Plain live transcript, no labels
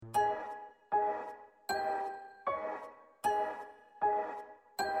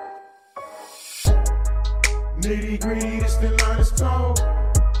Nitty gritty, this the line is tall.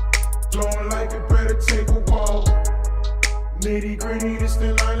 Don't like it, better take a walk. Nitty gritty, this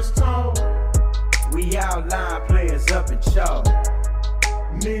the line is tall. We outline players up in chalk.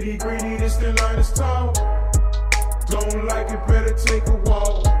 Nitty gritty, this the line is tall. Don't like it, better take a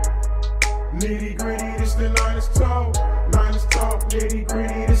walk. Nitty gritty, this the line is tall. Line is tall. Nitty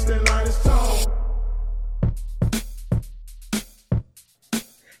gritty, this the line is tall.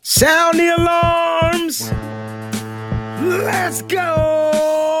 Sound the alarms. Let's go.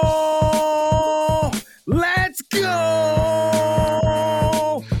 Let's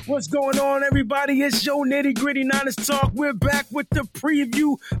go. What's going on, everybody? It's your Nitty Gritty Niners Talk. We're back with the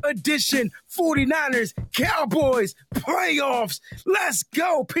preview edition. 49ers, Cowboys, playoffs. Let's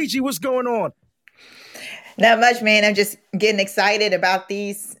go. Peachy, what's going on? Not much, man. I'm just getting excited about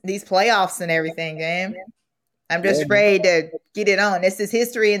these playoffs and everything, man. I'm just ready to get it on. This is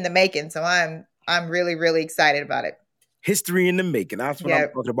history in the making, so I'm really, really excited about it. History in the making. That's what I'm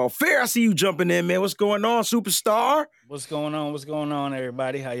talking about. Fair, I see you jumping in, man. What's going on, superstar? What's going on? What's going on,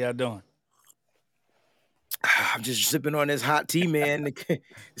 everybody? How y'all doing? I'm just sipping on this hot tea, man.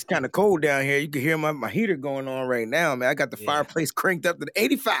 It's kind of cold down here. You can hear my heater going on right now, man. I got the fireplace cranked up to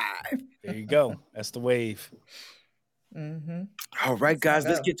 85. There you go. That's the wave. Mm-hmm. All right, guys,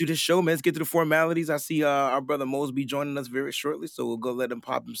 let's get to the show, man. Let's get to the formalities. I see our brother Mosby joining us very shortly, so we'll go let him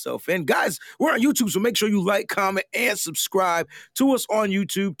pop himself in. Guys, we're on YouTube, so make sure you like, comment, and subscribe to us on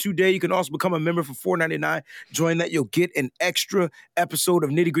YouTube today. You can also become a member for $4.99. Join that. You'll get an extra episode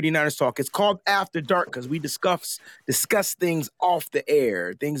of Nitty Gritty Niners Talk. It's called After Dark because we discuss things off the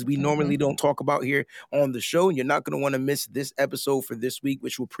air, things we normally don't talk about here on the show, and you're not going to want to miss this episode for this week,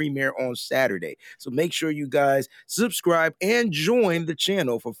 which will premiere on Saturday. So make sure you guys subscribe and join the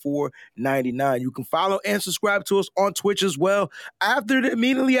channel for $4.99. You can follow and subscribe to us on Twitch as well.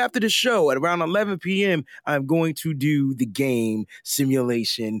 Immediately after the show at around 11 p.m., I'm going to do the game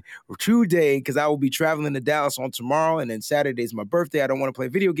simulation today because I will be traveling to Dallas on tomorrow, and then Saturday is my birthday. I don't want to play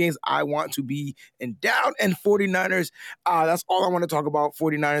video games. I want to be in Down and 49ers. That's all I want to talk about,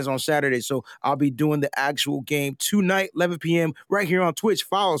 49ers on Saturday. So I'll be doing the actual game tonight, 11 p.m. right here on Twitch.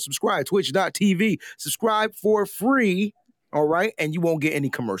 Follow, subscribe, twitch.tv. Subscribe for free. All right, and you won't get any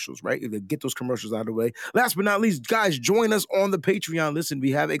commercials, right? Get those commercials out of the way. Last but not least, guys, join us on the Patreon. Listen,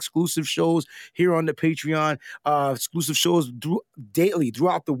 we have exclusive shows here on the Patreon, exclusive shows daily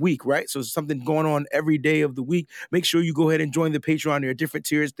throughout the week, right? So something going on every day of the week. Make sure you go ahead and join the Patreon. There are different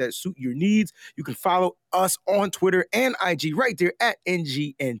tiers that suit your needs. You can follow us on Twitter and IG right there at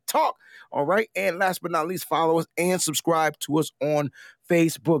NGN Talk. All right, and last but not least, follow us and subscribe to us on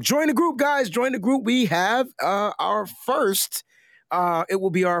Facebook. Join the group, guys. Join the group. We have our first, it will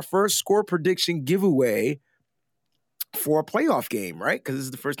be our first score prediction giveaway for a playoff game, right? Because this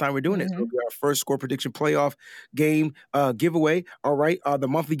is the first time we're doing it. So it'll be our first score prediction playoff game giveaway. All right. The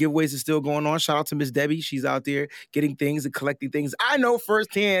monthly giveaways is still going on. Shout out to Miss Debbie. She's out there getting things and collecting things. I know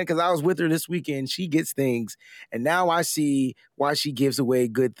firsthand because I was with her this weekend. She gets things. And now I see why she gives away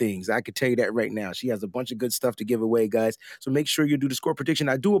good things. I can tell you that right now. She has a bunch of good stuff to give away, guys. So make sure you do the score prediction.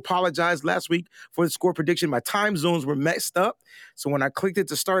 I do apologize last week for the score prediction. My time zones were messed up. So when I clicked it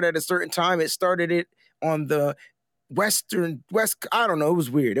to start at a certain time, it started it on the West, I don't know. It was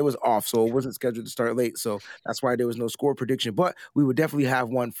weird. It was off, so it wasn't scheduled to start late. So that's why there was no score prediction. But we will definitely have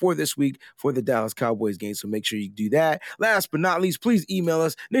one for this week for the Dallas Cowboys game. So make sure you do that. Last but not least, please email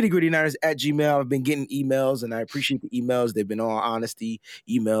us, nittygrittyniners@gmail.com. I've been getting emails, and I appreciate the emails. They've been all honesty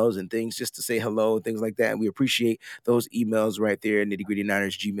emails and things just to say hello and things like that. And we appreciate those emails right there,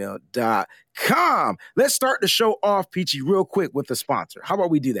 nittygrittyniners@gmail.com. Let's start the show off, Peachy, real quick with the sponsor. How about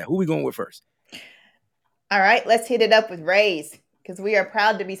we do that? Who are we going with first? All right, let's hit it up with Raze because we are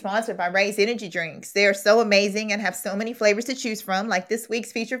proud to be sponsored by Raze Energy Drinks. They are so amazing and have so many flavors to choose from, like this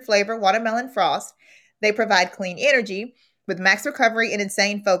week's featured flavor, Watermelon Frost. They provide clean energy with max recovery and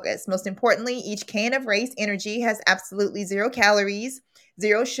insane focus. Most importantly, each can of Raze Energy has absolutely 0 calories,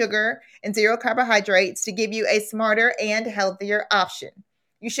 0 sugar, and 0 carbohydrates to give you a smarter and healthier option.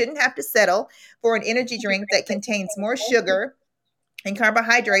 You shouldn't have to settle for an energy drink that contains more sugar and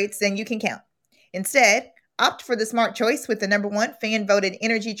carbohydrates than you can count. Instead, opt for the smart choice with the #1 fan-voted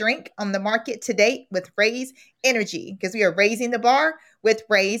energy drink on the market to date with Raze Energy, because we are raising the bar with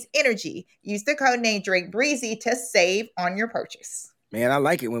Raze Energy. Use the code name DrinkBreezy to save on your purchase. Man, I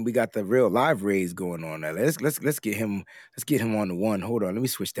like it when we got the real live Raze going on now. Let's get him on the one. Hold on, let me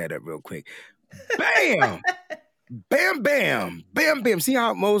switch that up real quick. Bam! Bam, bam, bam, bam. See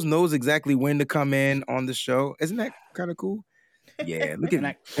how Mose knows exactly when to come in on the show? Isn't that kind of cool? Yeah, look at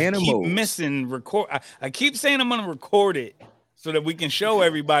that. I keep missing record. I keep saying I'm gonna record it so that we can show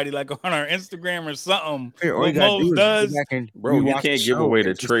everybody, like on our Instagram or something, Here, all what you gotta Mose do is does. go back and Bro, you rewatch can't the give show away and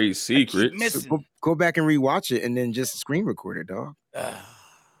the just trade secrets. missing. go back and rewatch it and then just screen record it, dog.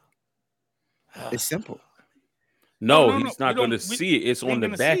 It's simple. No, No, he's not going to we see it. It's we on the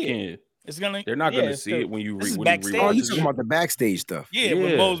ain't gonna back see it. end. It's gonna. They're not yeah, going to it's see the- it when you this is when you backstage. Oh, rewatch you the talking shit. about the backstage stuff? Yeah, when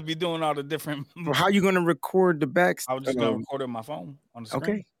Yeah. Mose be doing all the different. Well, how you gonna record the backstage? I was just gonna record it on my phone on the screen.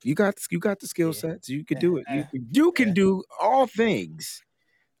 Okay, you got the skill Yeah. sets. You can do it. Yeah. You can Yeah. do all things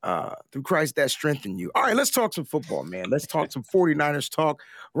through Christ that strengthen you. All right, let's talk some football, man. Let's talk some 49ers talk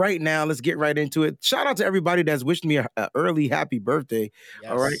right now. Let's get right into it. Shout out to everybody that's wished me an early happy birthday.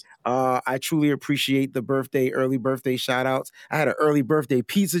 Yes. All right. I truly appreciate the early birthday shout outs. I had an early birthday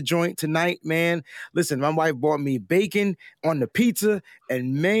pizza joint tonight, man. Listen, my wife bought me bacon on the pizza,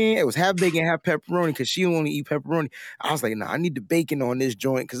 and man, it was half bacon, half pepperoni because she only eat pepperoni. I was like, nah, I need the bacon on this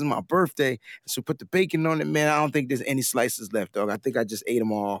joint because it's my birthday. So put the bacon on it, man. I don't think there's any slices left, dog. I think I just ate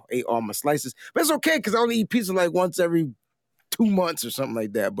all my slices. But it's okay because I only eat pizza like once every 2 months or something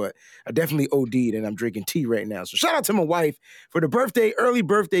like that, but I definitely OD'd and I'm drinking tea right now. So shout out to my wife for the early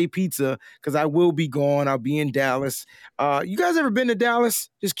birthday pizza, because I will be gone. I'll be in Dallas. You guys ever been to Dallas?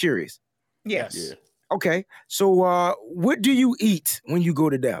 Just curious. Yes. Yeah. Okay. So what do you eat when you go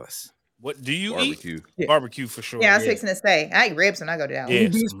to Dallas? What do you Barbecue. eat? Yeah. Barbecue for sure. Yeah, I was fixing to say, I eat ribs when I go to Dallas. Yeah. Can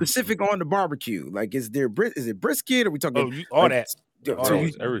you be Yes. specific on the barbecue? Like, is it brisket? Or are we talking Oh, all like, that. so Bro, you-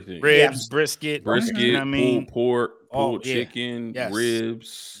 it's everything. Ribs, brisket, Brisket, you know what I mean? pulled pork, Oh, pulled yeah. chicken, Yes.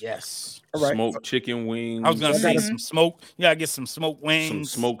 ribs, Yes. All right. smoked chicken wings. I was gonna say Mhm. some smoke. You gotta get some smoked wings. some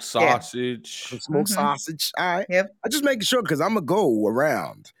smoked Yeah. sausage. some smoked Mhm. sausage. All right. Yep. I just making sure because I'm gonna go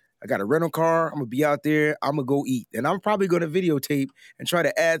around. I got a rental car. I'm gonna be out there. I'm gonna go eat, and I'm probably gonna videotape and try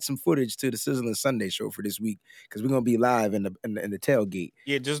to add some footage to the Sizzling Sunday show for this week because we're gonna be live in the tailgate.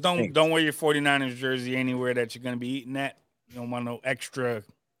 Yeah, just Thanks. don't wear your 49ers jersey anywhere that you're gonna be eating at. You don't want no extra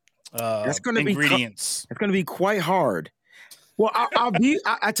That's gonna be ingredients. It's gonna be quite hard. Well, I'll be.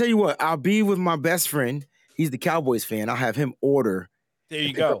 I tell you what. I'll be with my best friend. He's the Cowboys fan. I'll have him order There and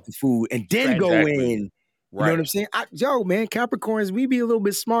you pick up go. the food and then go Exactly. in. You know what I'm saying? Man, Capricorns, we be a little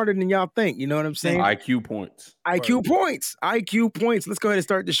bit smarter than y'all think. You know what I'm saying? IQ points. IQ points. Let's go ahead and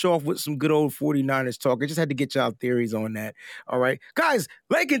start the show off with some good old 49ers talk. I just had to get y'all theories on that. All right. Guys,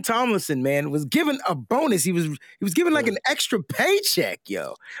 Laken Tomlinson, man, was given a bonus. He was given like an extra paycheck,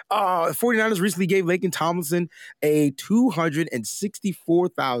 yo. 49ers recently gave Laken Tomlinson a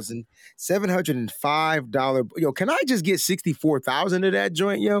 $264,705. Yo, can I just get $64,000 of that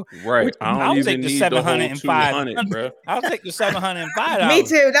joint, yo? Right. I I'll don't take even the need the whole 705. 200, bro. I'll take the $705. Me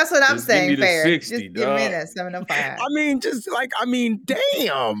too. That's what I'm Just give me saying. the Fair. 60, Just give me dog. that 705.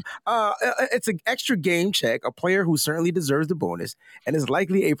 Damn. It's an extra game check, a player who certainly deserves the bonus and is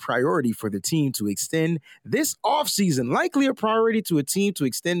likely a priority for the team to extend this offseason. Likely a priority to a team to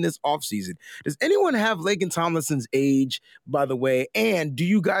extend this offseason. Does anyone have Laken Tomlinson's age, by the way? And do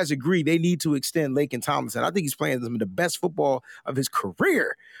you guys agree they need to extend Laken Tomlinson? I think he's playing some of the best football of his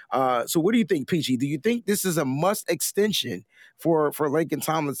career. So what do you think, Peachy? Do you think this is a must extension for Laken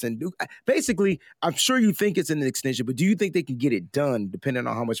Tomlinson? Basically, I'm sure you think it's an extension, but do you think they can get it done depending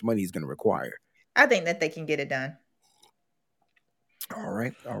on how much money he's going to require? I think that they can get it done. All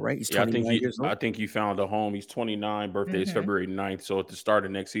right. He's Yeah, 29 years old. I think he found a home. He's 29. Birthday is Mhm. February 9th. So at the start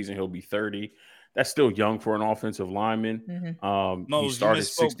of next season, he'll be 30. That's still young for an offensive lineman. Mhm. He Mose, you started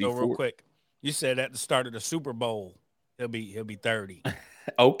misspoke though, 64. real quick. You said at the start of the Super Bowl, he'll be 30.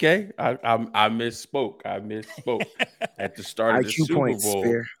 Okay, I misspoke. At the start of the IQ Super points, Bowl.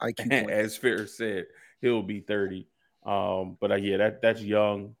 Fair. IQ points. As Fair said, he'll be 30. But yeah, that's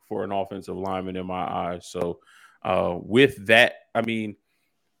young for an offensive lineman in my eyes. So with that, I mean,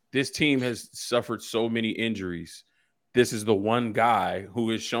 this team has suffered so many injuries. This is the one guy who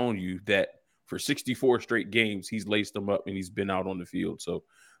has shown you that for 64 straight games, he's laced them up and he's been out on the field. So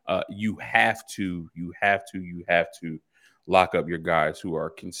you have to lock up your guys who are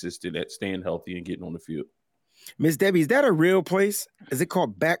consistent at staying healthy and getting on the field. Miss Debbie, is that a real place? Is it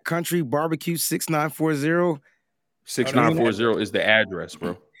called Backcountry Barbecue 6940? 6940 is the address,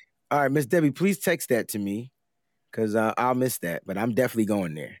 bro. All right, Miss Debbie, please text that to me because I'll miss that, but I'm definitely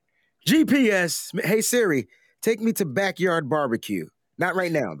going there. GPS, hey Siri, take me to Backyard Barbecue. Not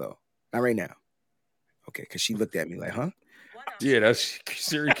right now, though. Not right now. Okay, because she looked at me like, huh? Yeah, that's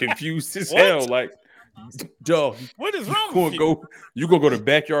Siri confused as What? hell. Like, dog, What is wrong with you gonna go to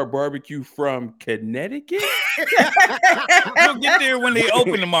Backyard Barbecue from Connecticut You'll get there when they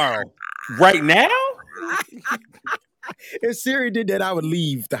open tomorrow. right now? If Siri did that, I would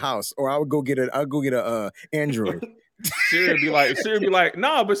leave the house, or I would go get a Android. Siri be like,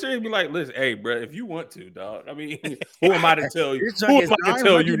 nah, but Siri be like, listen, hey, bro, if you want to, dog. I mean, who am I to tell you? Your Who truck is am I to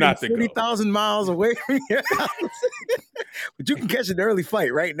tell you not to go? 40,000 miles away from your house. But you can catch an early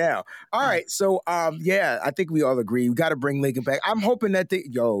flight right now. All right. So, yeah, I think we all agree. We got to bring Lincoln back. I'm hoping that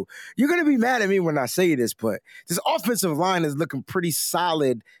you're going to be mad at me when I say this, but this offensive line is looking pretty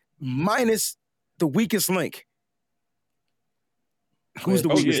solid, minus the weakest link. Who's the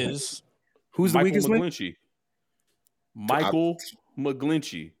weakest link? Who's the weakest link? Michael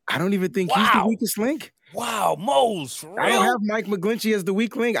McGlinchey. I don't even think he's the weakest link. Wow, Mose. I don't have Mike McGlinchey as the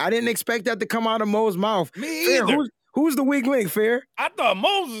weak link. I didn't expect that to come out of Mo's mouth. Me either. Who's the weak link, Fair? I thought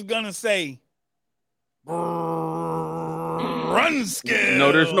Mose was gonna say Brunskill.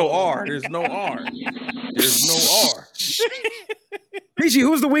 No, there's no R. There's no R. Peachy,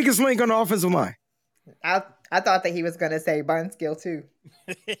 who's the weakest link on the offensive line? I thought that he was going to say Brunskill too.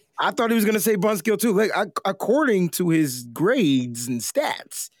 I thought he was going to say Brunskill too. Like, according to his grades and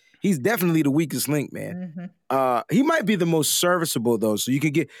stats, he's definitely the weakest link, man. Mm-hmm. He might be the most serviceable, though. So you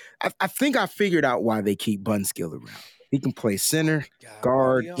can get I think I figured out why they keep Brunskill around. He can play center,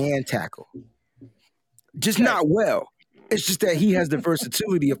 guard, and tackle. Just not well. It's just that he has the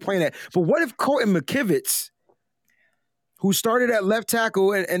versatility of playing that. But what if Colton McKivitz, who started at left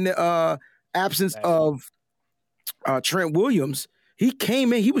tackle in the absence of Trent Williams, he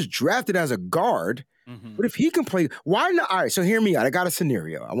came in, he was drafted as a guard. Mm-hmm. But if he can play, why not? All right, so hear me out. I got a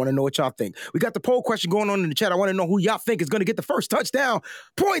scenario. I want to know what y'all think. We got the poll question going on in the chat. I want to know who y'all think is going to get the first touchdown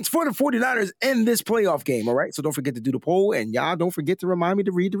points for the 49ers in this playoff game, all right? So don't forget to do the poll, and y'all don't forget to remind me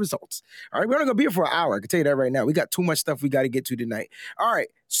to read the results. All right, we're not going to be here for an hour. I can tell you that right now. We got too much stuff we got to get to tonight. All right,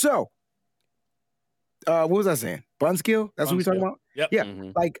 so what was I saying? Brunskill? That's what we're talking about? Yep. Yeah,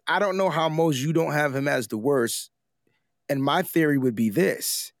 like I don't know how most you don't have him as the worst, and my theory would be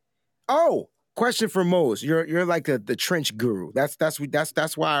this. Oh, question for Mose. You're like the trench guru. That's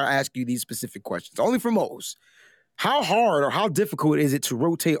why I ask you these specific questions. Only for Mose. How hard or how difficult is it to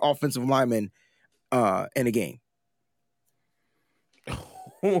rotate offensive linemen in a game?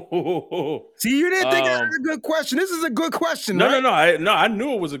 See, you didn't think that was a good question. This is a good question. No, right? no. I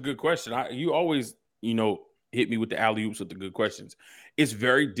knew it was a good question. You always, hit me with the alley-oops with the good questions. It's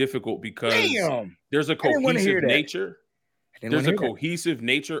very difficult because there's a cohesive nature. There's a cohesive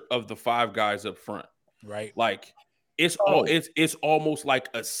nature of the five guys up front, right? Like it's almost like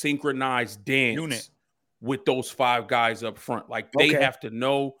a synchronized dance unit with those five guys up front. Like they have to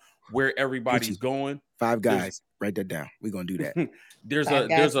know where everybody's going. Five guys, write that down. We're gonna do that.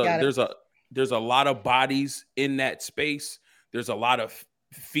 There's a lot of bodies in that space. There's a lot of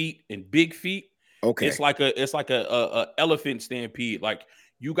feet and big feet. Okay, it's like a elephant stampede. Like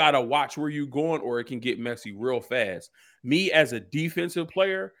you gotta watch where you're going, or it can get messy real fast. Me as a defensive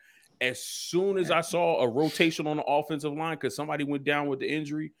player, as soon as I saw a rotation on the offensive line because somebody went down with the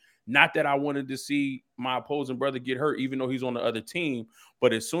injury, not that I wanted to see my opposing brother get hurt, even though he's on the other team,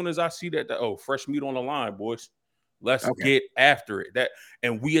 but as soon as I see that, fresh meat on the line, boys, let's get after it.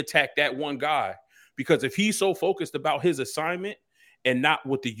 And we attack that one guy because if he's so focused about his assignment and not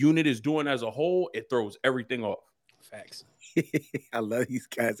what the unit is doing as a whole, it throws everything off. Facts. I love these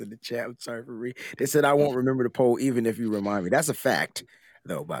guys in the chat. I'm sorry for reading. They said I won't remember the poll even if you remind me. That's a fact,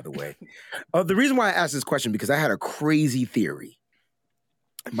 though, by the way. The reason why I asked this question because I had a crazy theory.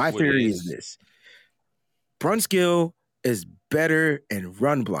 My theory is this. Brunskill is better in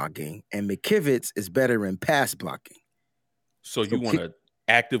run blocking, and McKivitz is better in pass blocking. So you want to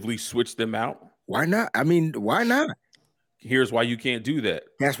actively switch them out? Why not? I mean, why not? Here's why you can't do that.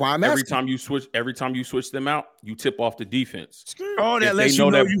 That's why I'm asking. Every time you switch them out, you tip off the defense. Oh, that lets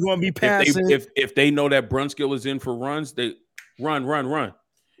you know you're going to be passing. If they know that Brunskill is in for runs, they run. Gotcha.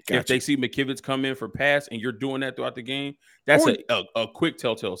 If they see McKivitz come in for pass and you're doing that throughout the game, that's a quick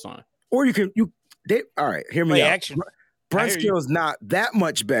telltale sign. Or all right, hear me out. Brunskill is not that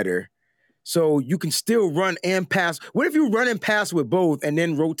much better, so you can still run and pass. What if you run and pass with both and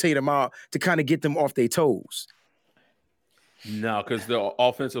then rotate them out to kind of get them off their toes? No, because the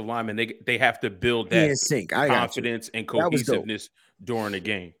offensive linemen, they have to build that confidence and cohesiveness during the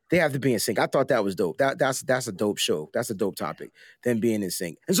game. They have to be in sync. I thought that was dope. That's a dope show. That's a dope topic, them being in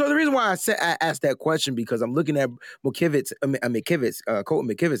sync. And so the reason why I asked that question because I'm looking at Colton McKivitz,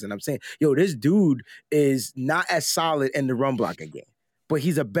 and I'm saying, this dude is not as solid in the run blocking game, but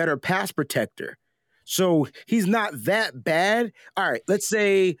he's a better pass protector. So he's not that bad. All right, let's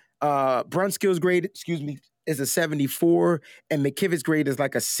say Brunskill's grade, is a 74 and McKivitz's grade is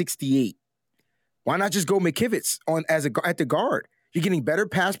like a 68. Why not just go McKivitz at the guard? You're getting better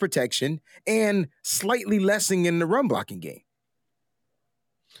pass protection and slightly lessening in the run blocking game.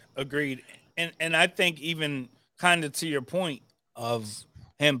 Agreed. And I think even kind of to your point of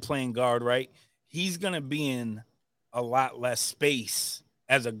him playing guard, right? He's going to be in a lot less space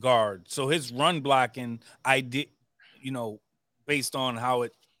as a guard. So his run blocking, based on how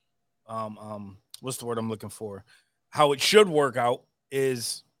it, what's the word I'm looking for? How it should work out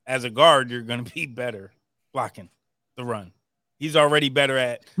is as a guard, you're going to be better blocking the run. He's already better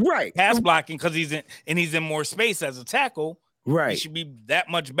at pass blocking because he's in more space as a tackle. Right. He should be that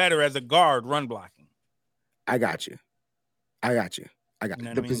much better as a guard run blocking. I got you.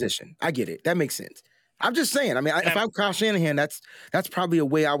 The position. I get it. That makes sense. I'm just saying. I mean, if I'm Kyle Shanahan, that's probably a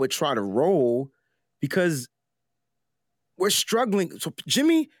way I would try to roll because we're struggling. So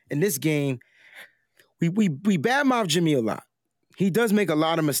Jimmy in this game, we badmouth Jimmy a lot. He does make a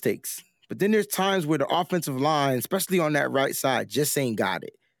lot of mistakes. But then there's times where the offensive line, especially on that right side, just ain't got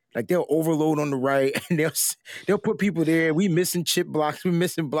it. Like they'll overload on the right and they'll put people there. We missing chip blocks. We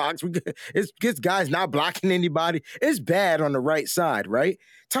missing blocks. It's guys not blocking anybody. It's bad on the right side, right?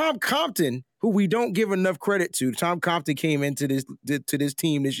 Tom Compton, who we don't give enough credit to. Tom Compton came into this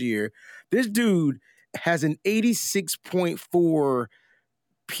team this year. This dude has an 86.4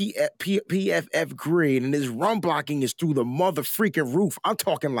 PFF grade, and his run blocking is through the mother freaking roof. I'm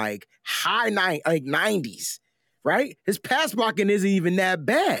talking like high 90s, right? His pass blocking isn't even that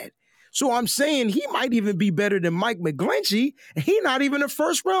bad. So I'm saying he might even be better than Mike McGlinchey, and he's not even a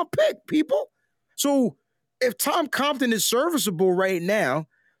first round pick, people. So if Tom Compton is serviceable right now,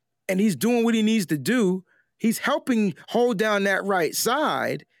 and he's doing what he needs to do, he's helping hold down that right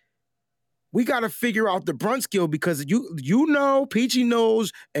side. We got to figure out the Brunskill because you know, Peachy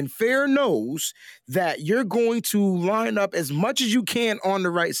knows, and Fair knows that you're going to line up as much as you can on the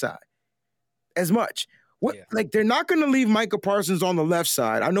right side. As much. Like, they're not going to leave Micah Parsons on the left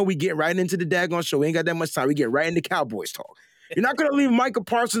side. I know we get right into the daggone show. We ain't got that much time. We get right into Cowboys talk. You're not going to leave Micah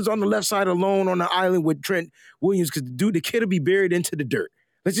Parsons on the left side alone on the island with Trent Williams because, the kid will be buried into the dirt.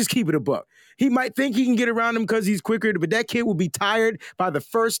 Let's just keep it a buck. He might think he can get around him because he's quicker, but that kid will be tired by the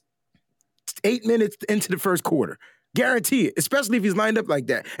first 8 minutes into the first quarter. Guarantee it, especially if he's lined up like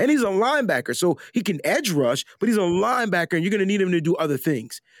that. And he's a linebacker, so he can edge rush, but he's a linebacker, and you're going to need him to do other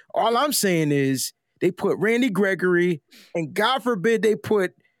things. All I'm saying is they put Randy Gregory, and God forbid they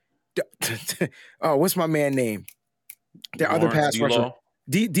put, what's my man name? The other pass rusher.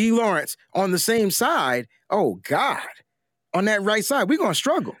 D. Lawrence on the same side. Oh, God. On that right side, we're going to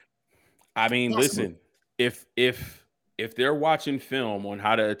struggle. I mean, listen, if they're watching film on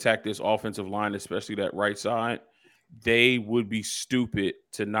how to attack this offensive line, especially that right side, they would be stupid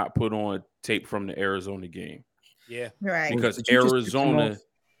to not put on tape from the Arizona game. Yeah. Right. Because Arizona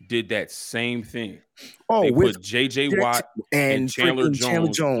did that same thing. Oh, they put J.J. Watt and Chandler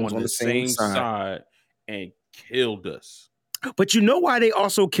Jones on the same side and killed us. But you know why they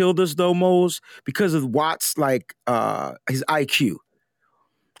also killed us, though, Mose? Because of Watt's, his IQ.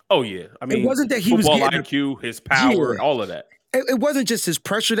 Oh, yeah. I mean, it wasn't that he was getting IQ, his power, all of that. It wasn't just his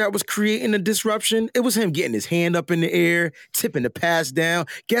pressure that was creating a disruption. It was him getting his hand up in the air, tipping the pass down.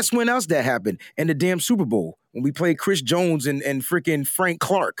 Guess when else that happened? In the damn Super Bowl when we played Chris Jones and freaking Frank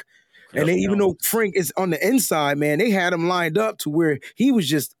Clark. And then even though Frank is on the inside, man, they had him lined up to where he was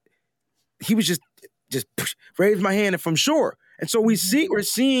just raise my hand from shore. And so we're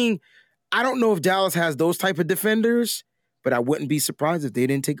seeing, I don't know if Dallas has those type of defenders, but I wouldn't be surprised if they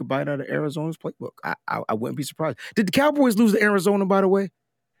didn't take a bite out of Arizona's playbook. I wouldn't be surprised. Did the Cowboys lose to Arizona, by the way?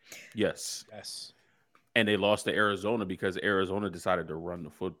 Yes. And they lost to Arizona because Arizona decided to run the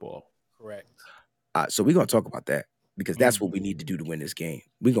football. Correct. So we're going to talk about that because that's what we need to do to win this game.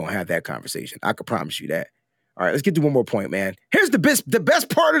 We're going to have that conversation. I can promise you that. All right, let's get to one more point, man. Here's the best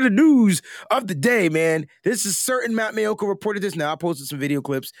part of the news of the day, man. This is certain. Matt Maiocco reported this. Now, I posted some video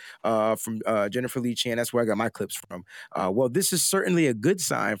clips from Jennifer Lee Chan. That's where I got my clips from. Well, this is certainly a good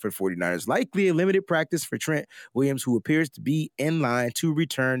sign for 49ers. Likely a limited practice for Trent Williams, who appears to be in line to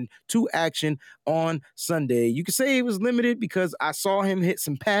return to action on Sunday. You could say it was limited because I saw him hit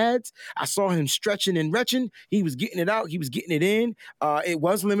some pads. I saw him stretching and retching. He was getting it out. He was getting it in. It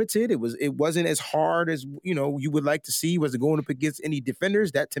was limited. It wasn't as hard as, you would like to see. Wasn't going up against any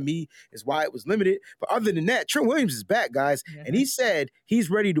defenders. That to me is why it was limited. But other than that, Trent Williams is back, guys. Yeah. And he said he's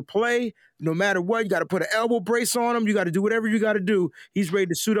ready to play no matter what. You got to put an elbow brace on him. You got to do whatever you got to do. He's ready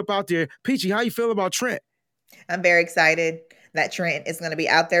to suit up out there. Peachy, how you feel about Trent? I'm very excited that Trent is going to be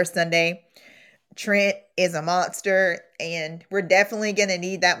out there Sunday. Trent is a monster, and we're definitely going to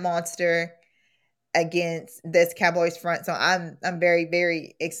need that monster against this Cowboys front. So I'm very,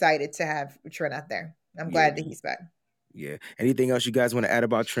 very excited to have Trent out there. I'm glad that he's back. Yeah. Anything else you guys want to add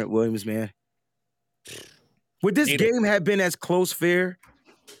about Trent Williams, man? Would this game have been as close, Fair,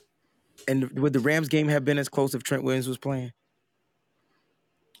 And would the Rams game have been as close if Trent Williams was playing?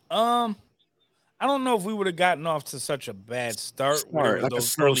 I don't know if we would have gotten off to such a bad start with like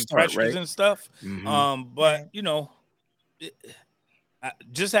those early pressures right? and stuff. Mhm. But you know,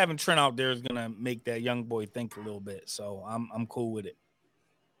 just having Trent out there is gonna make that young boy think a little bit. So I'm cool with it.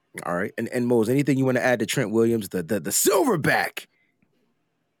 All right. And Mose, anything you want to add to Trent Williams, the silverback?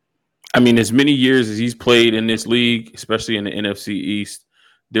 I mean, as many years as he's played in this league, especially in the NFC East,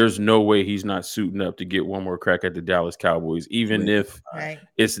 there's no way he's not suiting up to get one more crack at the Dallas Cowboys, even if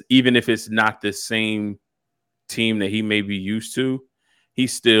it's not the same team that he may be used to. He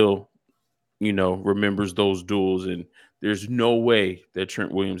still, remembers those duels, and there's no way that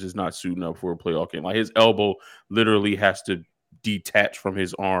Trent Williams is not suiting up for a playoff game. Like, his elbow literally has to detach from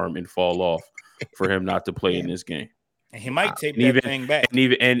his arm and fall off for him not to play in this game. And he might tape that thing back.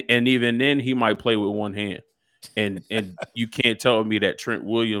 And even then, he might play with one hand. And you can't tell me that Trent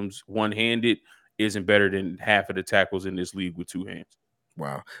Williams one-handed isn't better than half of the tackles in this league with two hands.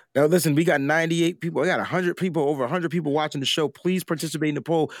 Wow. Now, listen, we got 98 people. I got 100 people, over 100 people watching the show. Please participate in the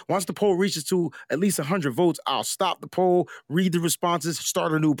poll. Once the poll reaches to at least 100 votes, I'll stop the poll, read the responses,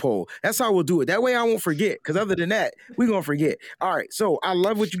 start a new poll. That's how we'll do it. That way I won't forget, because other than that, we're going to forget. All right, so I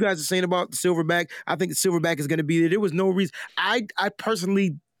love what you guys are saying about the silverback. I think the silverback is going to be there. There was no reason. I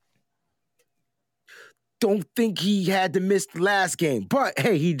personally don't think he had to miss the last game. But,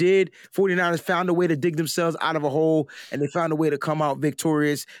 hey, he did. 49ers found a way to dig themselves out of a hole, and they found a way to come out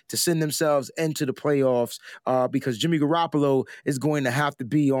victorious to send themselves into the playoffs because Jimmy Garoppolo is going to have to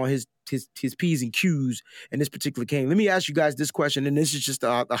be on his P's and Q's in this particular game. Let me ask you guys this question, and this is just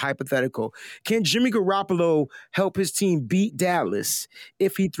a hypothetical. Can Jimmy Garoppolo help his team beat Dallas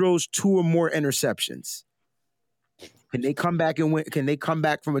if he throws 2 or more interceptions? Can they come back and win? Can they come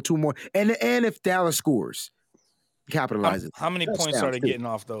back from a 2 more? And if Dallas scores, capitalizes. How many points are they getting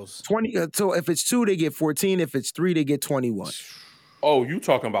off those? 20. So if it's 2, they get 14. If it's 3, they get 21. Oh, you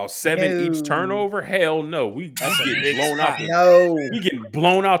talking about 7 each turnover? Hell no. We get blown out. We getting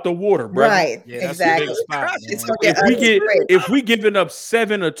blown out the water, bro. Right. Yeah, exactly. If we giving up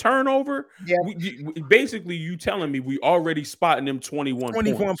 7 a turnover, basically you telling me we already spotting them 21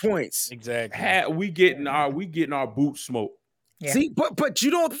 points. Exactly. We getting our boot smoke. Yeah. See, but you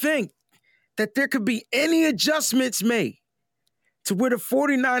don't think that there could be any adjustments made to where the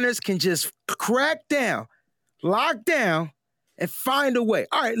 49ers can just crack down, lock down, and find a way.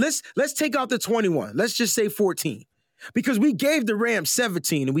 All right, let's take out the 21. Let's just say 14. Because we gave the Rams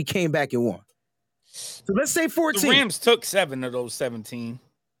 17 and we came back and won. So let's say 14. The Rams took 7 of those 17.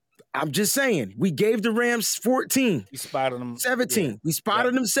 I'm just saying, we gave the Rams 14. We spotted them 17. Yeah. We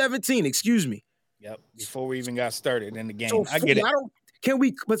spotted them 17, excuse me. Yep, before we even got started in the game. So I get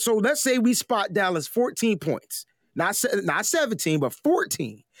it. So let's say we spot Dallas 14 points. Not 17, but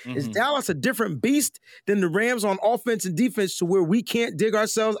 14. Mm-hmm. Is Dallas a different beast than the Rams on offense and defense to where we can't dig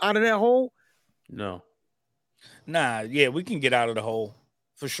ourselves out of that hole? No. Nah, yeah, we can get out of the hole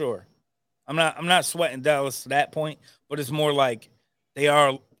for sure. I'm not sweating Dallas to that point, but it's more like they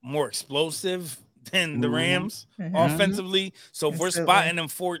are more explosive than the Rams offensively. So if we're spotting them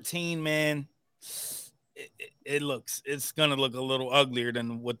 14, man, it's gonna look a little uglier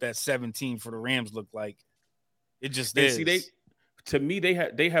than what that 17 for the Rams looked like. It just is. See, to me, they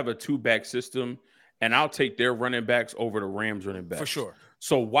have a 2-back system, and I'll take their running backs over the Rams running backs. For sure.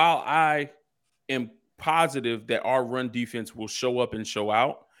 So while I am positive that our run defense will show up and show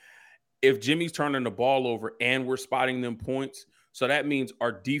out, if Jimmy's turning the ball over and we're spotting them points, so that means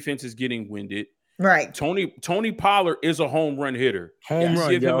our defense is getting winded. Right. Tony Pollard is a home run hitter.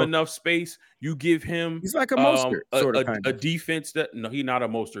 Give him enough space. You give him. He's like a Mostert, a defense that he's not a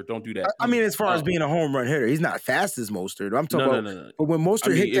Mostert. Don't do that. I mean, as far as being a home run hitter, he's not fast as Mostert. I'm talking about. No. But when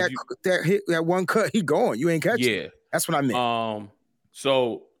Mostert hit that one cut, he going. You ain't catching. Yeah, that's what I meant.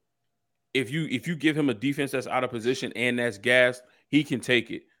 So if you give him a defense that's out of position and that's gassed, he can take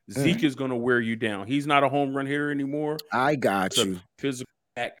it. Zeke is going to wear you down. He's not a home run hitter anymore. I got you. Physical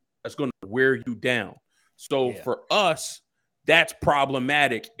back that's going to wear you down. So for us, that's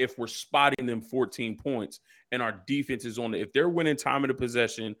problematic if we're spotting them 14 points and our defense is on it. If they're winning time of the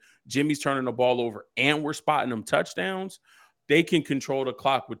possession, Jimmy's turning the ball over, and we're spotting them touchdowns, they can control the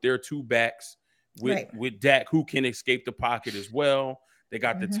clock with their 2 backs, with Dak, who can escape the pocket as well. They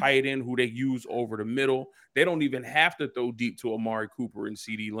got the tight end who they use over the middle. They don't even have to throw deep to Amari Cooper and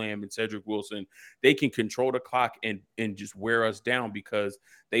CeeDee Lamb and Cedric Wilson. They can control the clock and just wear us down because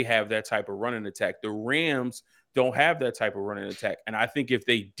they have that type of running attack. The Rams don't have that type of running attack. And I think if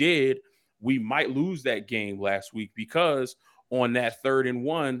they did, we might lose that game last week because on that 3rd and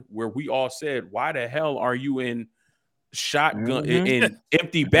 1 where we all said, why the hell are you in shotgun Mhm. in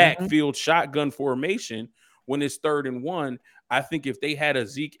empty backfield shotgun formation when it's 3rd and 1. I think if they had a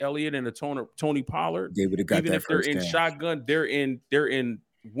Zeke Elliott and a Tony Pollard, They would have got even that if they're first in down. shotgun, they're in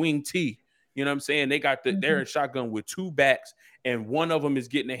wing T. You know what I'm saying? They're in shotgun with 2 backs, and one of them is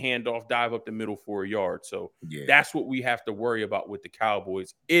getting a handoff, dive up the middle for a yard. So Yeah. that's what we have to worry about with the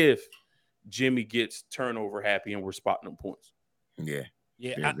Cowboys if Jimmy gets turnover happy and we're spotting them points. Yeah.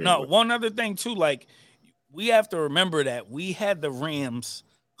 Yeah. Very, very No, well. one other thing too, like we have to remember that we had the Rams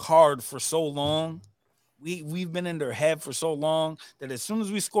card for so long. We've been in their head for so long that as soon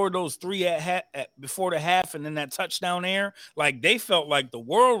as we scored those 3 before the half and then that touchdown there, like they felt like the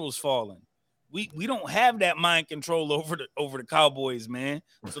world was falling. We don't have that mind control over the Cowboys, man.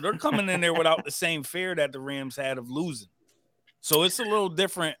 So they're coming in there without the same fear that the Rams had of losing. So it's a little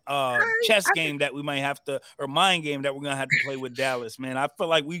different chess game that we might have to, or mind game that we're gonna have to play with Dallas, man. I feel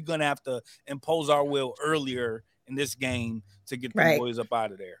like we're gonna have to impose our will earlier in this game to get the boys up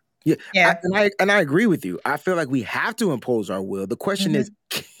out of there. Yeah. I agree with you. I feel like we have to impose our will. The question is,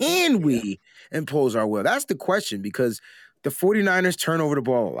 can we impose our will? That's the question, because the 49ers turn over the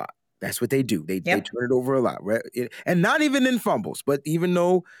ball a lot. That's what they do. They turn it over a lot, right? And not even in fumbles, but even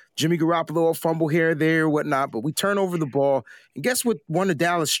though Jimmy Garoppolo will fumble here, there, whatnot, but we turn over the ball. And guess what one of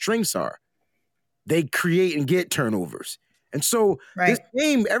Dallas' strengths are? They create and get turnovers. And so this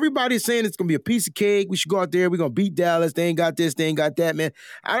game, everybody's saying it's going to be a piece of cake. We should go out there. We're going to beat Dallas. They ain't got this. They ain't got that, man.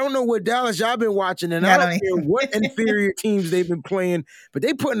 I don't know what Dallas y'all been watching, and I don't care what inferior teams they've been playing, but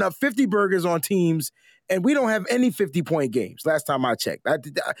they putting up 50 burgers on teams, and we don't have any 50-point games last time I checked.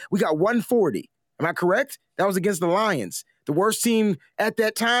 We got 140. Am I correct? That was against the Lions. The worst team at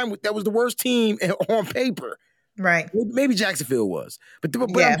that time. That was the worst team on paper. Right. Maybe Jacksonville was. But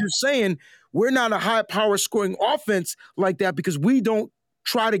I'm just saying, we're not a high-power scoring offense like that because we don't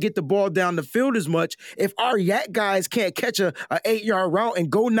try to get the ball down the field as much. If our yak guys can't catch a 8-yard route and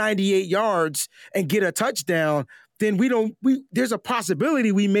go 98 yards and get a touchdown, then there's a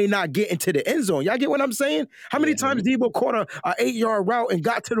possibility we may not get into the end zone. Y'all get what I'm saying? How many times Debo caught a 8-yard route and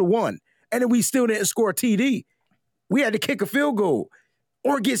got to the 1, and then we still didn't score a TD? We had to kick a field goal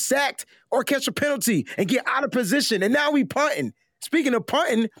or get sacked or catch a penalty and get out of position, and now we punting. Speaking of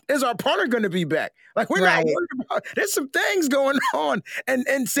punting, is our punter going to be back? Like, we're not worried about. There's some things going on, and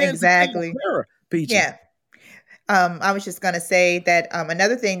exactly. Peachy. Yeah. I was just going to say that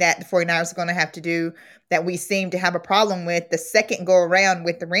another thing that the 49ers are going to have to do that we seem to have a problem with the second go around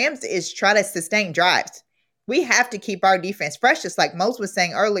with the Rams is try to sustain drives. We have to keep our defense fresh, just like Mose was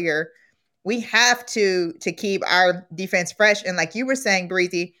saying earlier. We have to keep our defense fresh, and like you were saying,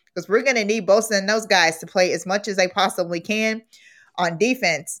 Breezy, because we're going to need Bosa and those guys to play as much as they possibly can on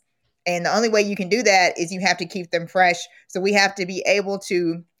defense. And the only way you can do that is you have to keep them fresh. So we have to be able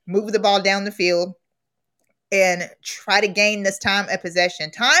to move the ball down the field and try to gain this time of possession.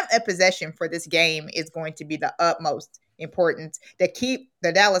 Time of possession for this game is going to be the utmost importance to keep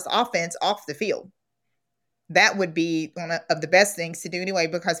the Dallas offense off the field. That would be one of the best things to do anyway,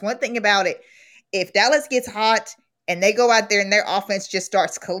 because one thing about it, if Dallas gets hot and they go out there and their offense just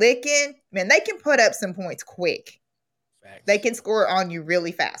starts clicking, man, they can put up some points quick. Facts. They can score on you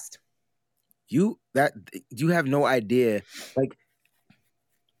really fast. You have no idea. Like,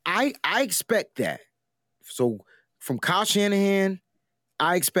 I expect that. So from Kyle Shanahan,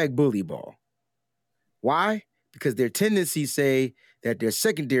 I expect bully ball. Why? Because their tendencies say that their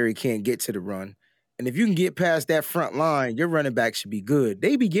secondary can't get to the run. And if you can get past that front line, your running back should be good.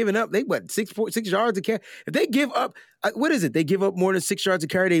 They be giving up, 6 yards a carry. If they give up, what is it? They give up more than 6 yards a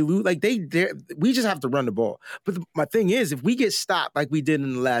carry, they lose. Like we just have to run the ball. But my thing is, if we get stopped like we did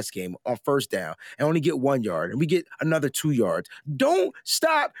in the last game on first down and only get 1 yard and we get another 2 yards, don't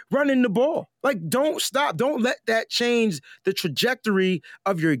stop running the ball. Like, don't stop. Don't let that change the trajectory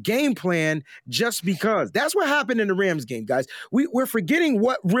of your game plan just because. That's what happened in the Rams game, guys. We're forgetting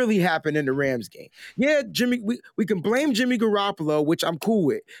what really happened in the Rams game. Yeah, we can blame Jimmy Garoppolo, which I'm cool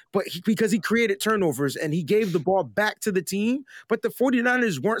with, but because he created turnovers and he gave the ball back to the team, but the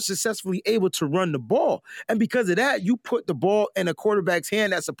 49ers weren't successfully able to run the ball. And because of that, you put the ball in a quarterback's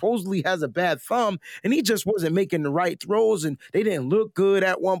hand that supposedly has a bad thumb, and he just wasn't making the right throws, and they didn't look good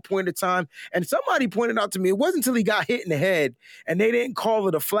at one point in time. And somebody pointed out to me, it wasn't until he got hit in the head and they didn't call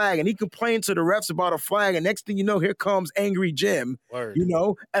it a flag, and he complained to the refs about a flag, and next thing you know, here comes Angry Jim. Word.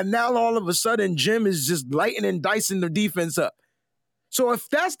 And now all of a sudden Jim is just lighting and dicing the defense up. So if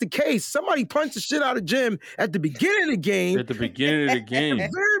that's the case, somebody punched the shit out of Jim at the beginning of the game. At the beginning of the game. Very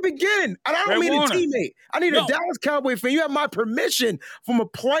beginning. And I don't Fred mean Warner. a teammate. I need a Dallas Cowboy fan. You have my permission from a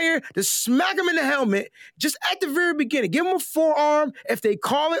player to smack him in the helmet just at the very beginning. Give him a forearm. If they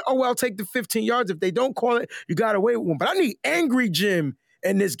call it, I'll take the 15 yards. If they don't call it, you got away with one. But I need angry Jim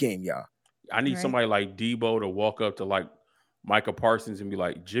in this game, y'all. I need somebody like Debo to walk up to like Micah Parsons and be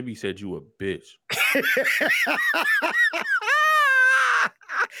like, Jimmy said you a bitch.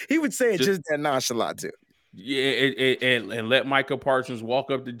 He would say it just that nonchalant too. Yeah, and let Micah Parsons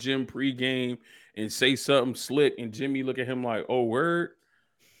walk up to Jim pregame and say something slick, and Jimmy look at him like, "Oh, word!"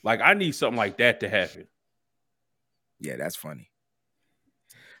 Like I need something like that to happen. Yeah, that's funny.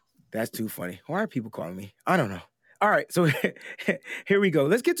 That's too funny. Why are people calling me? I don't know. All right, so here we go.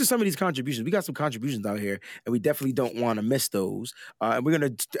 Let's get to some of these contributions. We got some contributions out here, and we definitely don't want to miss those. And we're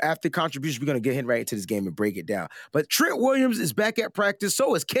going to, after contributions, we're going to get right into this game and break it down. But Trent Williams is back at practice.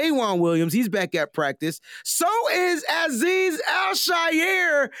 So is K'Wan Williams. He's back at practice. So is Azeez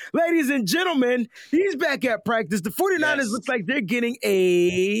Al-Shaair, ladies and gentlemen. He's back at practice. The 49ers look like they're getting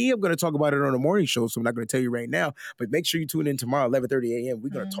I'm going to talk about it on the morning show, so I'm not going to tell you right now. But make sure you tune in tomorrow, 11:30 a.m. We're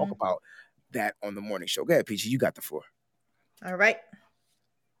going to talk about that on the morning show. Go ahead, Peachy. You got the floor. All right.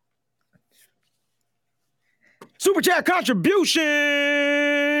 Super chat contribution.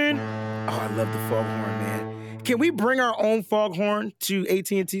 Oh, I love the foghorn, man. Can we bring our own foghorn to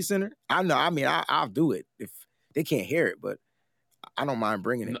AT&T Center? I know. I mean, I'll do it if they can't hear it, but I don't mind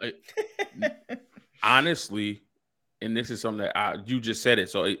bringing it. Honestly, and this is something that you just said it,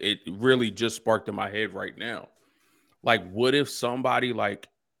 so it really just sparked in my head right now. Like, what if somebody like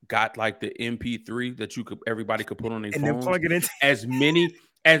got like the MP3 that everybody could put on their and phones, then plug it in. as many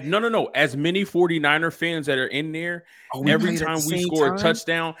 49er fans that are in there, every time we score a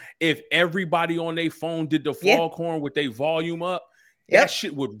touchdown, if everybody on their phone did the foghorn with their volume up, that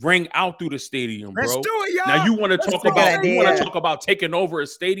shit would ring out through the stadium, bro. Let's do it, y'all. Now you want to talk about taking over a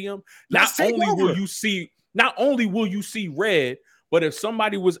stadium? Not only will you see red, but if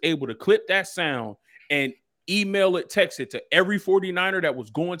somebody was able to clip that sound and email it, text it to every 49er that was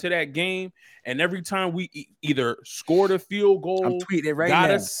going to that game, and every time we either scored a field goal, I'm tweeting it right got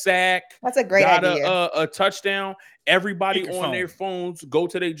now. a sack, that's a great idea. A touchdown, everybody Speaker on phone. their phones go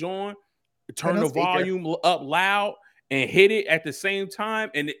to their joint, turn the speaker. volume up loud, and hit it at the same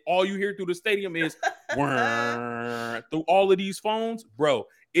time, and all you hear through the stadium is through all of these phones, bro.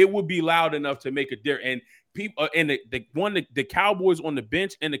 It would be loud enough to make a difference. And people and the Cowboys on the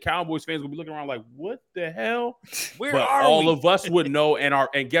bench and the Cowboys fans will be looking around like, what the hell? Where But are all we? of us would know,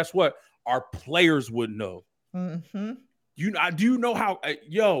 and guess what? Our players would know. Mm-hmm. Do you know how That's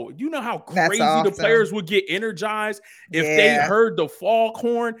crazy awesome. the players would get energized if Yeah. they heard the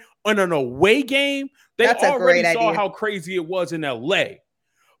foghorn on an away game? They That's a already great saw idea. how crazy it was in LA.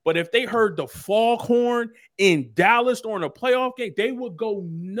 But if they heard the foghorn in Dallas during a playoff game, they would go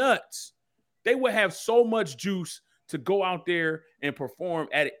nuts. They would have so much juice to go out there and perform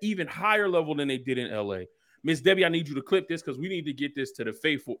at an even higher level than they did in LA. Miss Debbie, I need you to clip this because we need to get this to the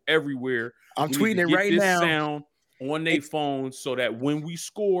faithful everywhere. I'm We need tweeting to it get right this now. sound on their phones so that when we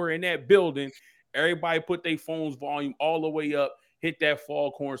score in that building, everybody put their phone's volume all the way up, hit that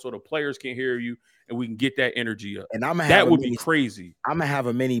foghorn so the players can hear you, and we can get that energy up. And That would be crazy. I'm gonna have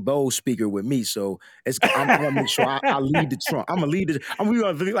a mini Bose speaker with me, so I'm gonna make sure I lead the trunk. I'm gonna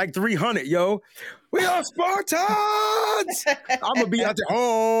be like 300, yo. We are Spartans. I'm gonna be out there.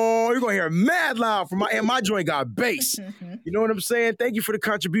 Oh, you're gonna hear mad loud from my joint got bass. You know what I'm saying? Thank you for the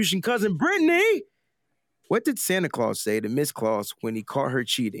contribution, cousin Brittany. What did Santa Claus say to Miss Claus when he caught her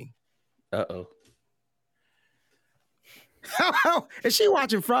cheating? Uh-oh. Is she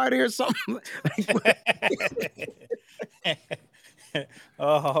watching Friday or something?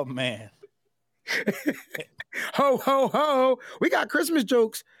 Oh man. Ho ho ho! We got Christmas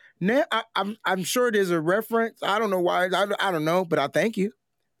jokes. Now I'm sure there's a reference. I don't know why. I don't know, but I thank you.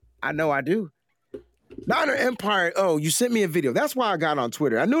 I know I do. Niner Empire. Oh, you sent me a video. That's why I got on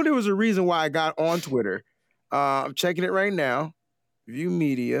Twitter. I knew there was a reason why I got on Twitter. I'm checking it right now. View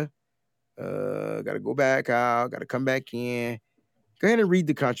media. Got to go back out. Got to come back in. Go ahead and read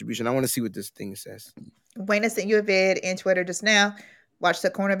the contribution. I want to see what this thing says. Wayne sent you a vid in Twitter just now. Watched the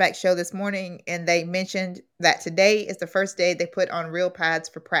cornerback show this morning, and they mentioned that today is the first day they put on real pads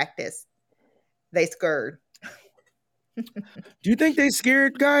for practice. They scared. Do you think they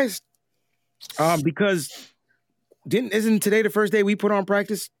scared, guys? Because isn't today the first day we put on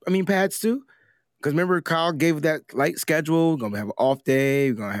pads too? Because remember, Kyle gave that light schedule. We're gonna have an off day.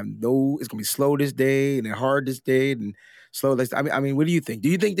 We're gonna have it's gonna be slow this day and then hard this day and slow this. I mean, what do you think? Do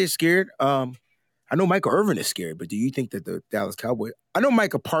you think they're scared? How I know Michael Irvin is scared, but do you think that the Dallas Cowboys? I know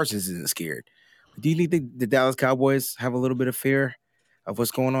Micah Parsons isn't scared. But do you think the Dallas Cowboys have a little bit of fear of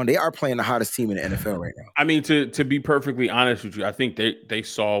what's going on? They are playing the hottest team in the NFL right now. I mean, to be perfectly honest with you, I think they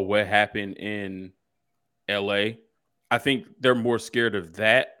saw what happened in LA. I think they're more scared of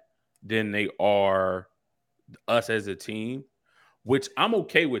that than they are us as a team, which I'm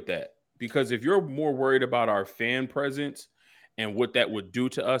okay with that. Because if you're more worried about our fan presence and what that would do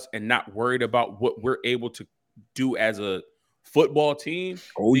to us and not worried about what we're able to do as a football team,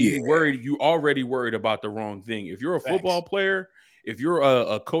 you already worried about the wrong thing. If you're a football player, if you're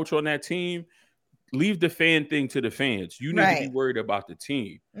a coach on that team, leave the fan thing to the fans. You need to be worried about the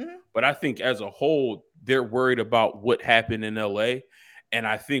team. Mm-hmm. But I think as a whole, they're worried about what happened in LA. And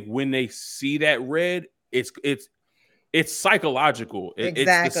I think when they see that red, it's psychological. It's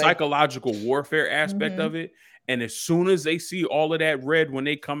the psychological warfare aspect of it. And as soon as they see all of that red, when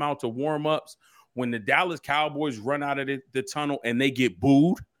they come out to warm-ups, when the Dallas Cowboys run out of the tunnel and they get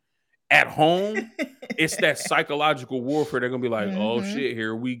booed at home, it's that psychological warfare. They're going to be like, oh, shit,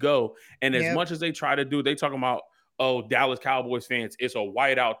 here we go. And as much as they try to do, they talking about, oh, Dallas Cowboys fans, it's a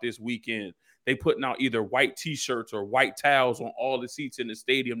whiteout this weekend. They putting out either white T-shirts or white towels on all the seats in the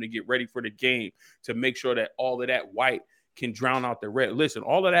stadium to get ready for the game to make sure that all of that white can drown out the red. Listen,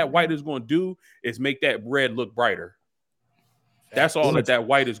 all of that white is going to do is make that red look brighter. That's all that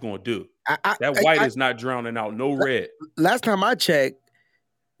white is going to do. That white is not drowning out no red. Last time I checked,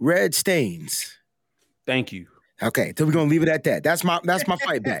 red stains. Thank you. Okay, so we're going to leave it at that. That's my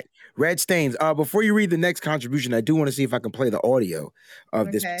fight back. Red stains. Before you read the next contribution, I do want to see if I can play the audio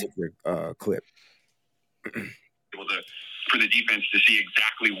of this particular clip. For the defense to see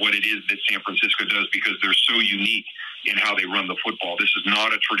exactly what it is that San Francisco does, because they're so unique in how they run the football. This is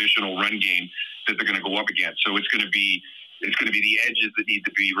not a traditional run game that they're going to go up against. So it's going to be the edges that need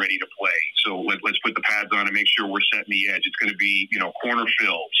to be ready to play. So let's put the pads on and make sure we're setting the edge. It's going to be, corner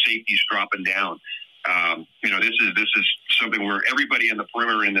fill, safeties dropping down. This is something where everybody in the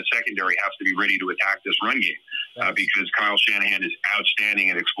perimeter and the secondary has to be ready to attack this run game because Kyle Shanahan is outstanding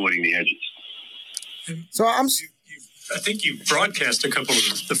at exploiting the edges. So I think you broadcast a couple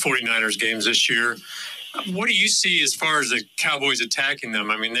of the 49ers games this year. What do you see as far as the Cowboys attacking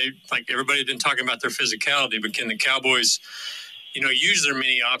them? I mean, everybody's been talking about their physicality, but can the Cowboys, use their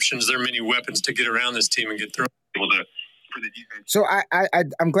many options, their many weapons to get around this team and get through? So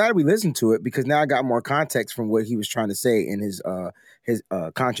I'm glad we listened to it because now I got more context from what he was trying to say in his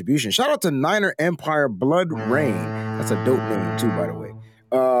contribution. Shout out to Niner Empire Blood Rain. That's a dope name too, by the way.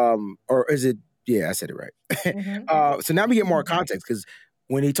 Or is it? Yeah, I said it right. So now we get more context because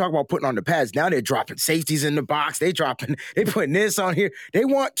when he talk about putting on the pads, now they're dropping safeties in the box. They putting this on here. They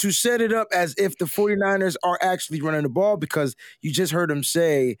want to set it up as if the 49ers are actually running the ball because you just heard him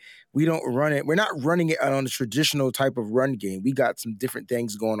say, we don't run it. We're not running it on a traditional type of run game. We got some different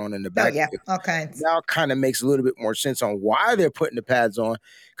things going on in the back. Oh, yeah, all kinds. Now kind of makes a little bit more sense on why they're putting the pads on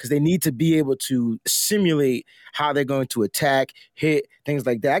because they need to be able to simulate how they're going to attack, hit, things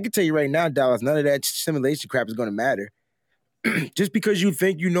like that. I can tell you right now, Dallas, none of that simulation crap is going to matter. Just because you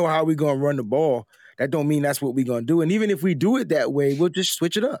think you know how we're going to run the ball, that don't mean that's what we're going to do. And even if we do it that way, we'll just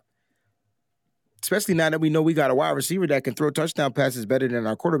switch it up. Especially now that we know we got a wide receiver that can throw touchdown passes better than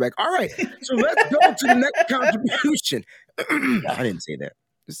our quarterback. All right, so let's go to the next contribution. I didn't say that.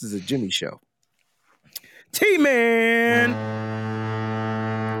 This is a Jimmy show. T-Man.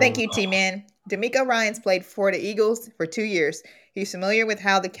 Thank you, T-Man. DeMeco Ryans played for the Eagles for 2 years. He's familiar with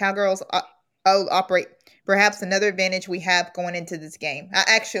how the Cowgirls operate. Perhaps another advantage we have going into this game. I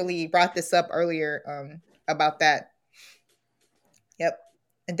actually brought this up earlier about that. Yep.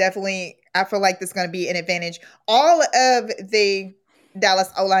 And definitely, I feel like this is going to be an advantage. All of the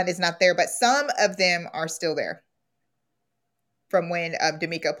Dallas O-line is not there, but some of them are still there from when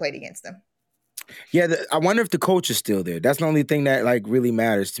DeMeco played against them. Yeah, I wonder if the coach is still there. That's the only thing that really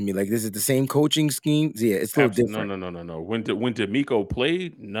matters to me. Like, this is the same coaching scheme. Yeah, it's a little different. No. When DeMeco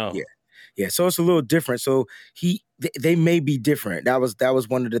played, no. Yeah, so it's a little different. So they may be different. That was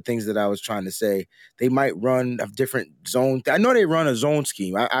one of the things that I was trying to say. They might run a different zone. I know they run a zone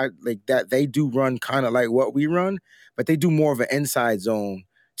scheme. I like that. They do run kind of like what we run, but they do more of an inside zone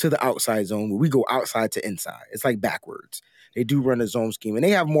to the outside zone where we go outside to inside. It's like backwards. They do run a zone scheme, and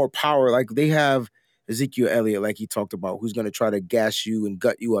they have more power. Like they have Ezekiel Elliott, like he talked about, who's going to try to gas you and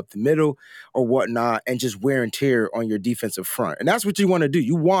gut you up the middle or whatnot and just wear and tear on your defensive front. And that's what you want to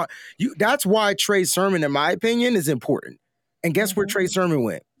do. That's why Trey Sermon, in my opinion, is important. And guess where Trey Sermon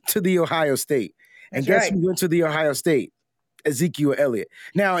went? To the Ohio State. And guess who went to the Ohio State? Ezekiel Elliott.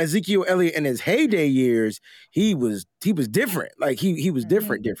 Now, Ezekiel Elliott in his heyday years, he was different. Like he was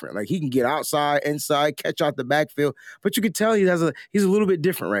different. Like he can get outside, inside, catch out the backfield. But you could tell he's a little bit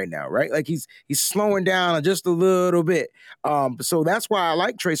different right now, right? Like he's slowing down just a little bit. So that's why I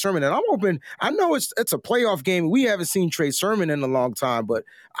like Trey Sermon. And I'm hoping, I know it's a playoff game. We haven't seen Trey Sermon in a long time, but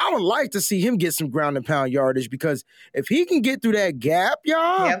I would like to see him get some ground and pound yardage, because if he can get through that gap,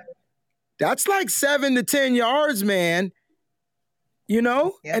 y'all, that's like 7 to 10 yards, man. You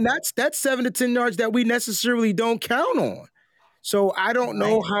know, and that's 7 to 10 yards that we necessarily don't count on. So I don't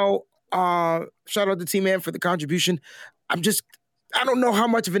know how. Shout out to T-Man for the contribution. I don't know how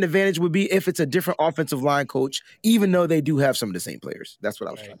much of an advantage would be if it's a different offensive line coach, even though they do have some of the same players. That's what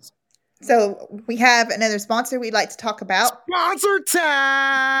I was trying to say. So we have another sponsor we'd like to talk about. Sponsor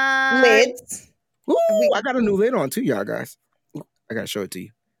time. Lids. Ooh, I got a new lid on too, y'all guys. I gotta show it to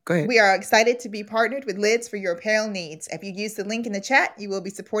you. Go ahead. We are excited to be partnered with Lids for your apparel needs. If you use the link in the chat, you will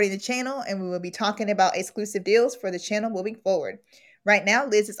be supporting the channel, and we will be talking about exclusive deals for the channel moving forward. Right now,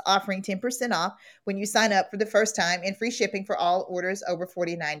 Lids is offering 10% off when you sign up for the first time and free shipping for all orders over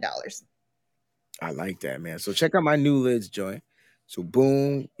 $49. I like that, man. So check out my new Lids joint. So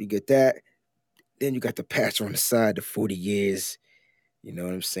boom, you get that. Then you got the patch on the side, the 40 years. You know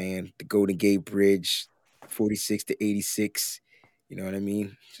what I'm saying? The Golden Gate Bridge, 46 to 86. You know what I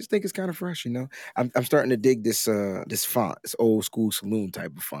mean? Just think it's kind of fresh, you know? I'm starting to dig this font, this old school saloon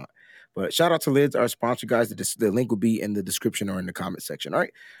type of font. But shout out to Lids, our sponsor, guys. The link will be in the description or in the comment section. All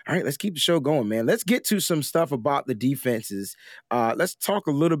right, let's keep the show going, man. Let's get to some stuff about the defenses. Let's talk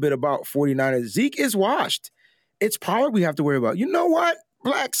a little bit about 49ers. Zeke is washed. It's Pollard we have to worry about. You know what,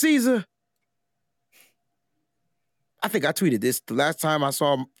 Black Caesar? I think I tweeted this the last time I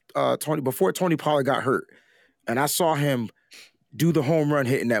saw Tony, before Tony Pollard got hurt, and I saw him do the home run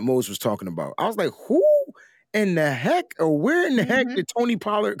hitting that Mose was talking about. I was like, who in the heck, or where in the heck did Tony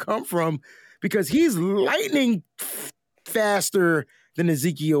Pollard come from? Because he's lightning faster than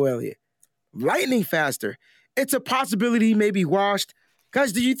Ezekiel Elliott. Lightning faster. It's a possibility he may be washed.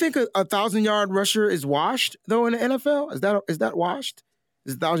 Guys, do you think a 1,000-yard rusher is washed, though, in the NFL? Is that washed?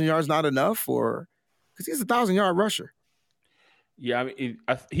 Is 1,000 yards not enough? Or because he's a 1,000-yard rusher. Yeah, I mean,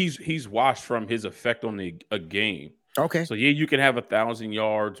 he's washed from his effect on a game. Okay. So, yeah, you can have 1,000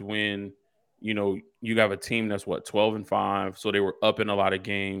 yards when, you know, you have a team that's, 12-5. So they were up in a lot of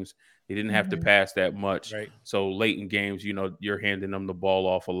games. They didn't have to pass that much. Right. So late in games, you know, you're handing them the ball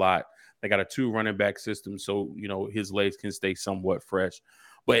off a lot. They got a 2 running back system. So, you know, his legs can stay somewhat fresh.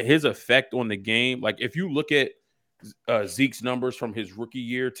 But his effect on the game, like if you look at Zeke's numbers from his rookie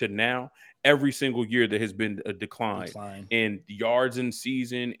year to now, every single year there has been a decline in yards in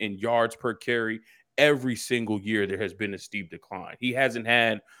season and yards per carry. Every single year there has been a steep decline. He hasn't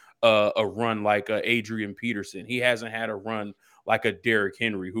had a run like Adrian Peterson. He hasn't had a run like a Derrick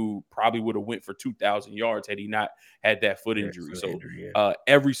Henry, who probably would have went for 2,000 yards had he not had that foot injury.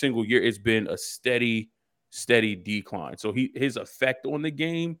 Every single year it's been a steady decline. So his effect on the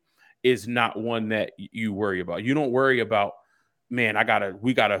game is not one that you worry about. You don't worry about, man,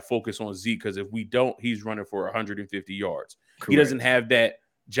 we gotta focus on Zeke, because if we don't, he's running for 150 yards. Correct. He doesn't have that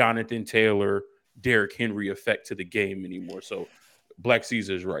Jonathan Taylor, Derrick Henry effect to the game anymore. So Black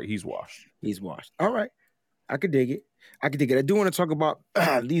Caesar is right. He's washed. All right. I could dig it. I do want to talk about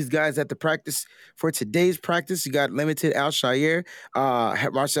these guys at the practice. For today's practice, you got limited Al-Shaair.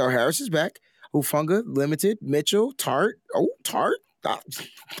 Marcel Harris is back. Hufanga, limited. Mitchell, Tart.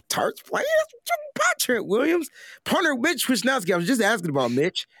 Tart's playing. Trent Williams. Punter Mitch Wisnowski. I was just asking about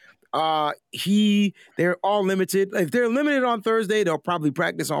Mitch. They're all limited. If they're limited on Thursday, they'll probably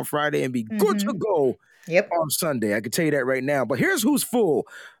practice on Friday and be good to go on Sunday. I can tell you that right now. But here's who's full.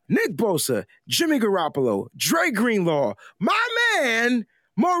 Nick Bosa, Jimmy Garoppolo, Dre Greenlaw, my man,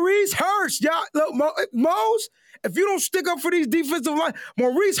 Maurice Hurst. Y'all, look, Mose, if you don't stick up for these defensive line,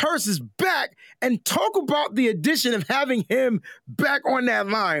 Maurice Hurst is back. And talk about the addition of having him back on that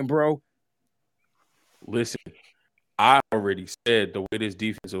line, bro. Listen, I already said the way this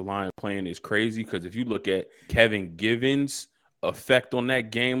defensive line playing is crazy, because if you look at Kevin Givens' effect on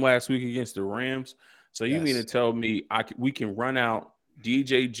that game last week against the Rams, so you mean to tell me we can run out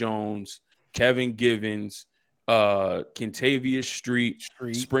DJ Jones, Kevin Givens, Kentavious Street,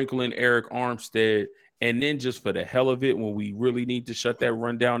 sprinkling Eric Armstead, and then just for the hell of it, when we really need to shut that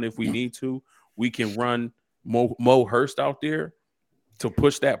run down if we need to, we can run Mo Hurst out there to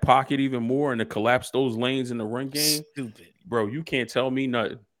push that pocket even more and to collapse those lanes in the run game. Stupid. Bro, you can't tell me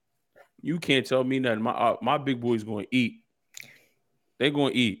nothing. My big boy's going to eat. They're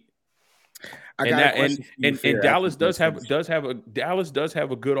going to eat. I And got that a question for you, and Fair, Dallas after does have a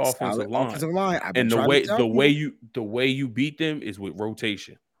good solid offensive line. offensive line. I've been And the trying to tell you. way you beat them is with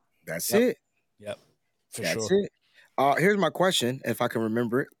rotation. That's Yep. it. Yep. For That's sure. it. Here's my question, if I can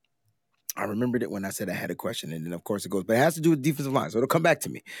remember it. I remembered it when I said I had a question, and then of course it goes, but it has to do with defensive line, so it'll come back to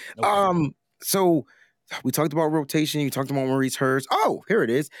me. Okay. So we talked about rotation. You talked about Maurice Hurst. Oh, here it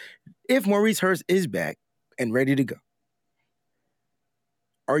is. If Maurice Hurst is back and ready to go,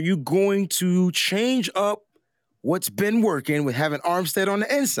 are you going to change up what's been working with having Armstead on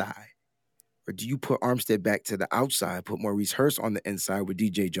the inside, or do you put Armstead back to the outside, put Maurice Hurst on the inside with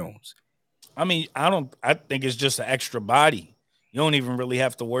DJ Jones? I mean, I think it's just an extra body. You don't even really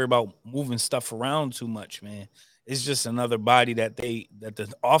have to worry about moving stuff around too much, man. It's just another body that the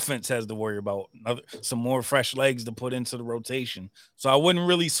offense has to worry about. Some more fresh legs to put into the rotation. So I wouldn't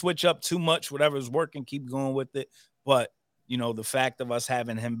really switch up too much. Whatever's working, keep going with it. But, the fact of us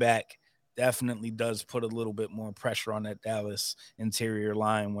having him back definitely does put a little bit more pressure on that Dallas interior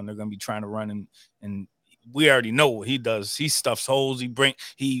line when they're going to be trying to run and we already know what he does. He stuffs holes.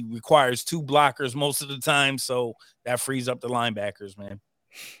 He requires 2 blockers most of the time, so that frees up the linebackers, man.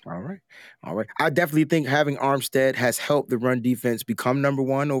 All right. I definitely think having Armstead has helped the run defense become number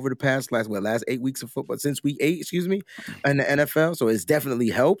 1 over the last 8 weeks of football, since week 8, in the NFL. So it's definitely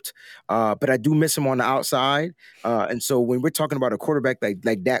helped. But I do miss him on the outside. And so when we're talking about a quarterback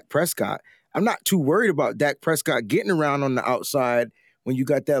like Dak Prescott, I'm not too worried about Dak Prescott getting around on the outside when you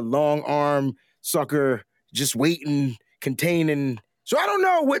got that long arm sucker just waiting, containing. So I don't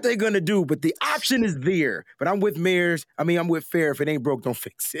know what they're going to do, but the option is there. But I'm with Fair. If it ain't broke, don't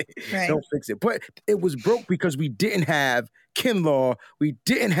fix it. Right. Don't fix it. But it was broke because we didn't have Kinlaw. We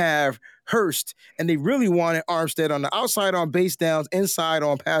didn't have Hurst. And they really wanted Armstead on the outside on base downs, inside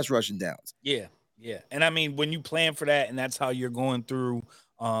on pass rushing downs. Yeah. And I mean, when you plan for that and that's how you're going through,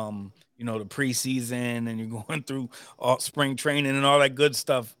 the preseason and you're going through spring training and all that good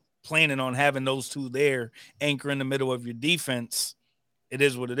stuff, planning on having those 2 there, anchor in the middle of your defense, it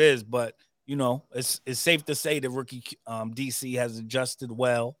is what it is. But, it's safe to say that rookie DC has adjusted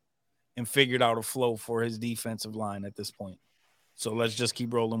well and figured out a flow for his defensive line at this point. So let's just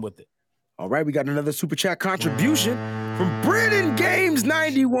keep rolling with it. All right, we got another Super Chat contribution from Brandon Games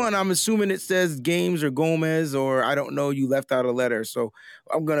 91. I'm assuming it says Games or Gomez, or I don't know, you left out a letter. So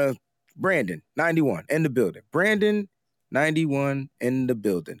I'm going to, Brandon 91 in the building. Brandon 91 in the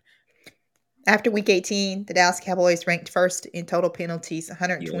building. After week 18, the Dallas Cowboys ranked first in total penalties,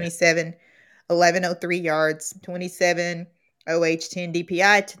 127, 1103 yards, 27 OH 10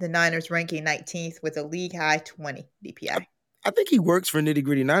 DPI to the Niners ranking 19th with a league high 20 DPI. I think he works for Nitty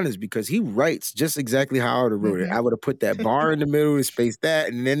Gritty Niners because he writes just exactly how I would have wrote it. I would have put that bar in the middle and spaced that,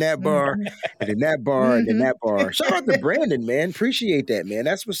 and then that bar, and then that bar, and then that bar. Shout out to Brandon, man. Appreciate that, man.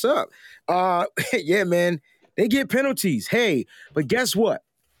 That's what's up. Yeah, man. They get penalties. Hey, but guess what?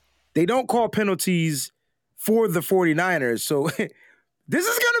 They don't call penalties for the 49ers. So this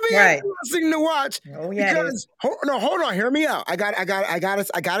is gonna be interesting to watch. Oh, yeah. Because hold on, hear me out. I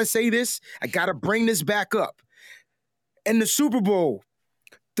gotta say this. I gotta bring this back up. In the Super Bowl,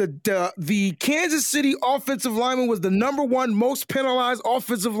 the Kansas City offensive lineman was the number 1 most penalized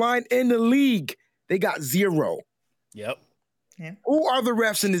offensive line in the league. They got 0. Yep. Yeah. Who are the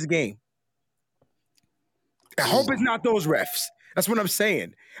refs in this game? I hope it's not those refs. That's what I'm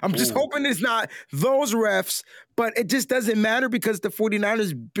saying. I'm just hoping it's not those refs, but it just doesn't matter because the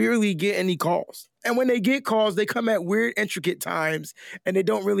 49ers barely get any calls. And when they get calls, they come at weird, intricate times, and they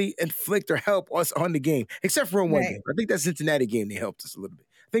don't really inflict or help us on the game, except for in one game. I think that Cincinnati game, they helped us a little bit.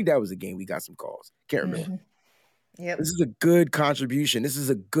 I think that was a game we got some calls. Can't remember. Yep. This is a good contribution. This is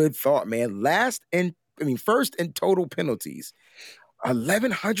a good thought, man. First in total penalties.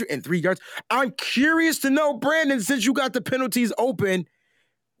 1,103 yards. I'm curious to know, Brandon, since you got the penalties open,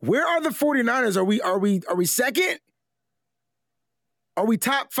 where are the 49ers? Are we second? Are we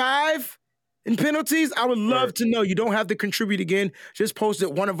top 5 in penalties? I would love to know. You don't have to contribute again. Just post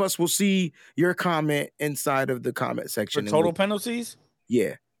it. One of us will see your comment inside of the comment section. For total penalties?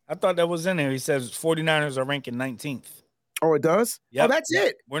 Yeah. I thought that was in there. He says 49ers are ranking 19th. Oh, it does? Yep. Oh, that's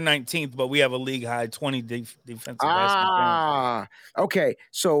it. We're 19th, but we have a league high 20 defensive. Okay.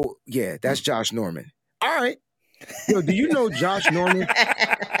 So, yeah, that's Josh Norman. All right. Yo, do you know Josh Norman?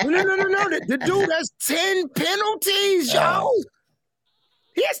 No. The dude has 10 penalties, yo.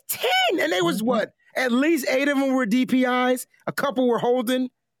 He has 10. And they was what? At least 8 of them were DPIs. A couple were holding.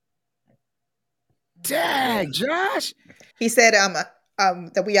 Dang, Josh. He said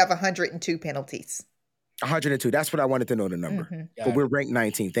that we have 102 penalties. 102. That's what I wanted to know the number. But we're ranked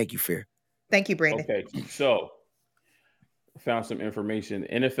 19. Thank you, Fair. Thank you, Brandon. Okay, so found some information.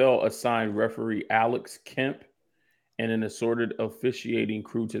 NFL assigned referee Alex Kemp and an assorted officiating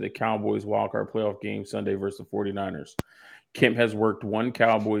crew to the Cowboys wildcard playoff game Sunday versus the 49ers. Kemp has worked one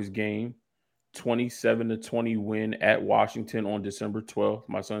Cowboys game, 27-20 win at Washington on December 12th,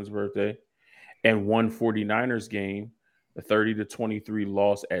 my son's birthday, and one 49ers game, a 30-23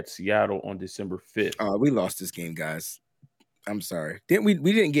 loss at Seattle on December 5th. We lost this game, guys. I'm sorry. We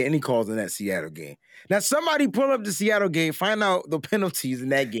didn't get any calls in that Seattle game. Now, somebody pull up the Seattle game, find out the penalties in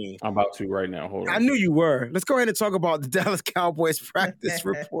that game. I'm about to right now. Hold on. I knew you were. Let's go ahead and talk about the Dallas Cowboys practice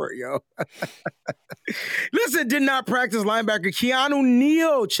report, yo. Listen, did not practice linebacker Keanu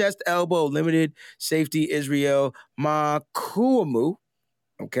Neal, chest elbow, limited safety Israel Mukuamu.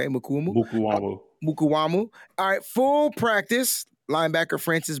 Okay, Mukuamu. All right, full practice. Linebacker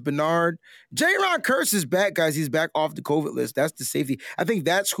Francis Bernard. J-Ron Kearse is back, guys. He's back off the COVID list. That's the safety. I think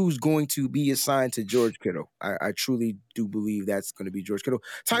that's who's going to be assigned to George Kittle. I truly do believe that's going to be George Kittle.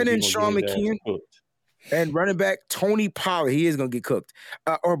 Tight end Sean McKeon. And running back Tony Pollard. He is going to get cooked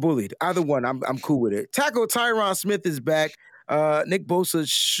or bullied. Either one. I'm cool with it. Tackle Tyron Smith is back. Nick Bosa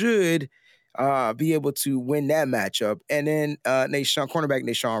should be able to win that matchup. And then cornerback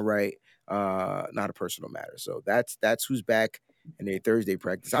Nashawn Wright. Not a personal matter. So that's who's back in their Thursday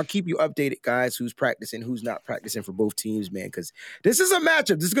practice. I'll keep you updated, guys, who's practicing, who's not practicing for both teams, man, because this is a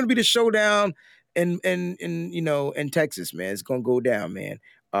matchup. This is going to be the showdown in Texas, man. It's going to go down, man.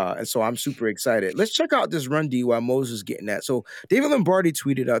 And so I'm super excited. Let's check out this run D while Moses is getting that. So David Lombardi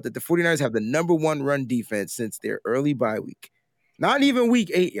tweeted out that the 49ers have the #1 run defense since their early bye week. Not even week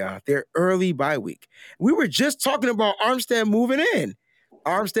 8, y'all. Their early bye week. We were just talking about Armstead moving in.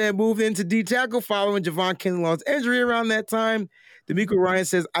 Armstead moved into D tackle following Javon Kinlaw's injury around that time. D'Amico Ryan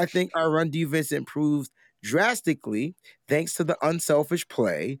says, I think our run defense improved drastically thanks to the unselfish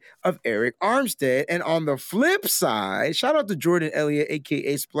play of Eric Armstead. And on the flip side, shout out to Jordan Elliott,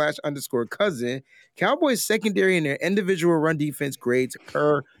 a.k.a. Splash_cousin, Cowboys secondary in their individual run defense grades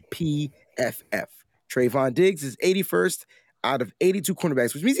per PFF. Trayvon Diggs is 81st out of 82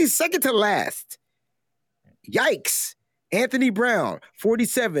 cornerbacks, which means he's second to last. Yikes. Anthony Brown,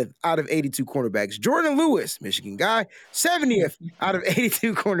 47th out of 82 cornerbacks. Jordan Lewis, Michigan guy, 70th out of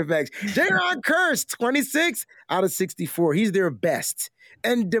 82 cornerbacks. J-Ron Kearse, 26th out of 64. He's their best.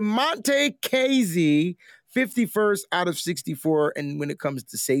 And DeMonte Casey, 51st out of 64. And when it comes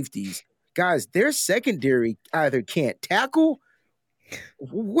to safeties, guys, their secondary either can't tackle.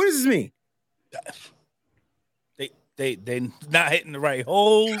 What does this mean? They not hitting the right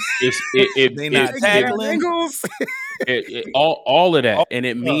holes. They not tackling. All of that, and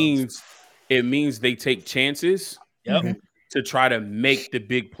it means they take chances to try to make the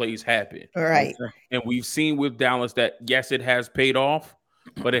big plays happen. All right. And we've seen with Dallas that yes, it has paid off,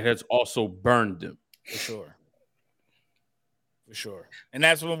 but it has also burned them. For sure. And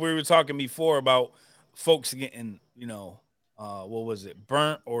that's when we were talking before about folks getting, what was it,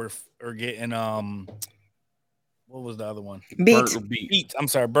 burnt or getting what was the other one? Burnt or beat. I'm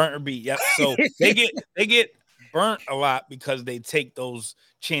sorry, burnt or beat. Yeah. So they get burnt a lot because they take those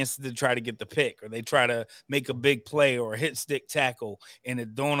chances to try to get the pick, or they try to make a big play or a hit stick tackle, and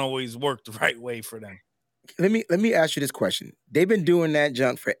it don't always work the right way for them. Let me ask you this question. They've been doing that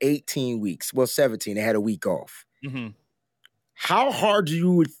junk for 18 weeks. Well, 17. They had a week off. Mm-hmm. How hard do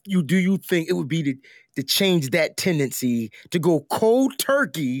you think it would be to change that tendency to go cold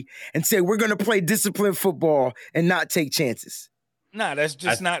turkey and say we're going to play disciplined football and not take chances? Nah, that's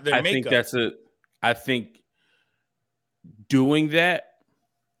just not their makeup. I think doing that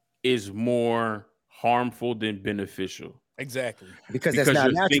is more harmful than beneficial. Exactly. Because that's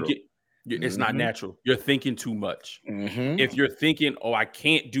not natural. It's not natural. You're thinking too much. Mm-hmm. If you're thinking, I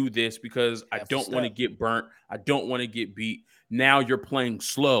can't do this because I don't want to get burnt, I don't want to get beat. Now you're playing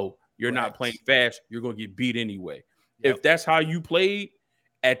slow. You're not playing fast. You're going to get beat anyway. Yep. If that's how you played,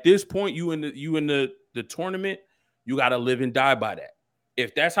 at this point, you in the tournament, you got to live and die by that.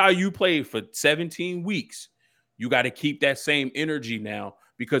 If that's how you played for 17 weeks, you got to keep that same energy now,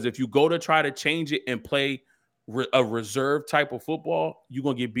 because if you go to try to change it and play a reserve type of football, you're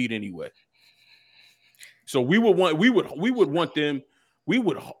going to get beat anyway. So we would want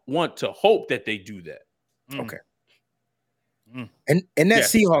to hope that they do that. Okay. And in that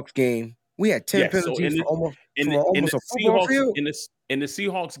Seahawks game, we had 10 penalties for almost a football field. In the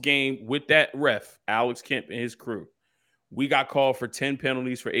Seahawks game with that ref, Alex Kemp and his crew, we got called for 10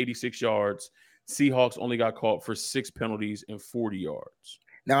 penalties for 86 yards. Seahawks only got called for 6 penalties and 40 yards.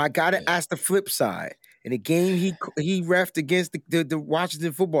 Now, I got to ask the flip side. In the game he reffed against the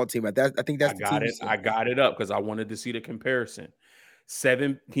Washington football team. I think that's the team. I got it up because I wanted to see the comparison.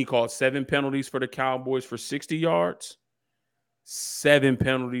 He called 7 penalties for the Cowboys for 60 yards. 7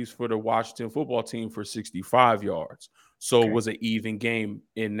 penalties for the Washington football team for 65 yards. So it was an even game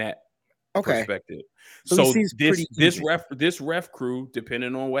in that perspective. So this ref crew,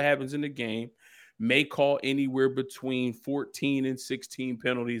 depending on what happens in the game, may call anywhere between 14 and 16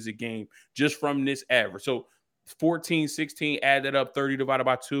 penalties a game just from this average. So 14, 16, add that up, 30 divided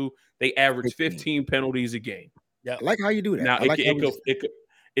by 2, they average 15 penalties a game. Yeah, I like how you do that. Now, I like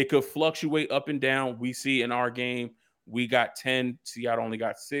it could fluctuate up and down. We see in our game, we got 10, Seattle only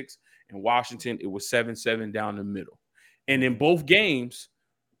got 6. In Washington, it was 7-7 down the middle. And in both games,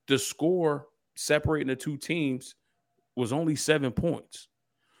 the score separating the two teams was only 7 points.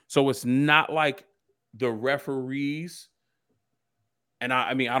 So it's not like the referees, and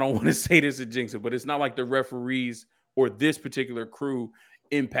I mean, I don't want to say this to jinx it, but it's not like the referees or this particular crew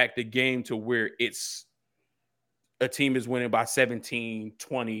impact the game to where it's a team is winning by 17,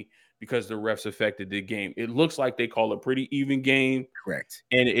 20 because the refs affected the game. It looks like they call a pretty even game. Correct.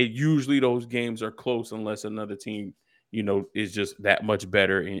 And it usually those games are close unless another team, is just that much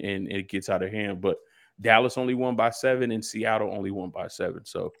better and it gets out of hand. But Dallas only won by 7 and Seattle only won by 7.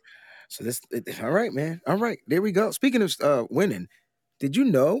 So all right, man. All right. There we go. Speaking of winning, did you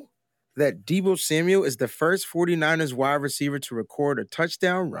know that Deebo Samuel is the first 49ers wide receiver to record a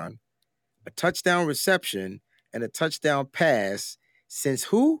touchdown run, a touchdown reception, and a touchdown pass since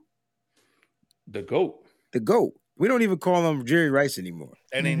who? The GOAT. The GOAT. We don't even call him Jerry Rice anymore.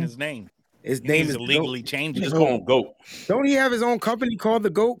 That ain't his name. His name is legally changed. Just call him GOAT. Don't he have his own company called the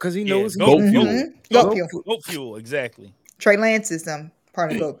GOAT? Because he knows Goat Fuel. Mm-hmm. Goat Fuel. Goat Fuel, exactly. Trey Lance is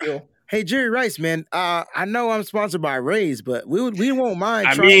part of Goat Fuel. Hey, Jerry Rice, man. I know I'm sponsored by Rays, but we won't mind.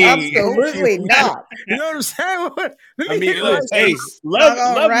 Absolutely not. You know what I'm saying? Love you, Rays.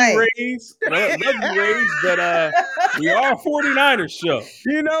 Love you, Rays, but we are a 49ers show.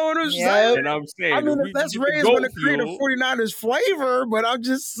 You know what I'm saying? And I'm saying, I mean, unless Rays want to create a 49ers flavor, but I'm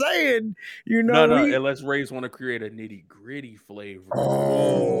just saying, unless Rays want to create a nitty gritty flavor.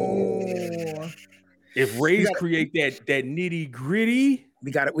 Oh. If Rays create that nitty gritty. We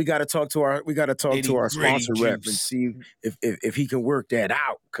got to talk to our sponsor rep and see if he can work that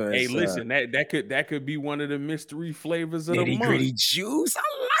out. Cause hey, listen, that could be one of the mystery flavors of the month. Nitty gritty juice, I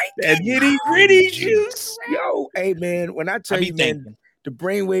like that nitty gritty juice. Yo, hey man, when I tell you, man, the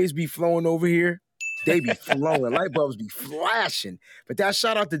brainwaves be flowing over here. They be flowing, light bulbs be flashing. But that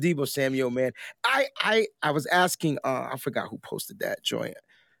shout out to Deebo Samuel, man. I was asking, I forgot who posted that joint.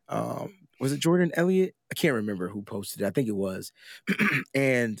 Was it Jordan Elliott? I can't remember who posted it. I think it was.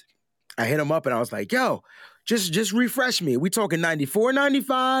 And I hit him up and I was like, yo, just refresh me. Are we talking 94,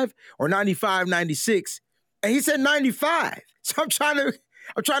 95 or 95, 96? And he said 95. So I'm trying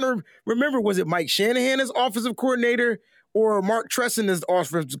to remember, was it Mike Shanahan as offensive coordinator or Mark Tresson as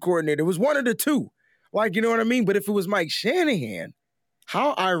offensive coordinator? It was one of the two. Like, you know what I mean? But if it was Mike Shanahan,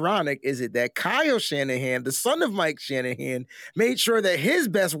 how ironic is it that Kyle Shanahan, the son of Mike Shanahan, made sure that his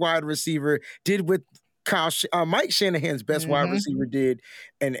best wide receiver did what Mike Shanahan's best wide receiver did,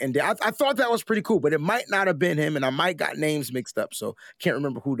 and I thought that was pretty cool. But it might not have been him, and I might got names mixed up, so can't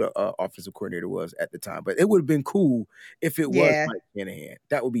remember who the offensive coordinator was at the time. But it would have been cool if it was Mike Shanahan.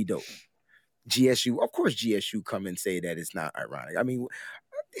 That would be dope. GSU, of course, GSU come and say that it's not ironic. I mean,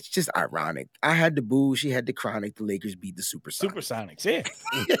 it's just ironic. I had the Boo, she had the Chronic. The Lakers beat the Supersonics.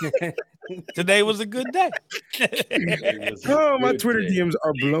 Yeah. Today was a good day. My Twitter DMs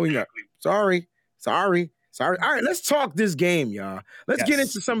are blowing up. Sorry. All right, let's talk this game, y'all. Let's get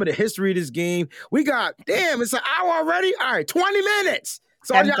into some of the history of this game. We got, it's an hour already? All right, 20 minutes.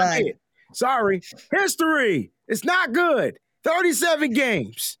 So y'all get. Sorry. History. It's not good. 37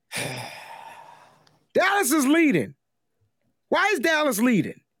 games. Dallas is leading. Why is Dallas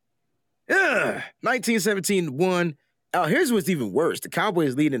leading? 1917 won. Here's what's even worse. The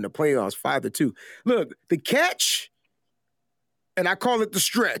Cowboys leading the playoffs 5-2. Look, the catch, and I call it the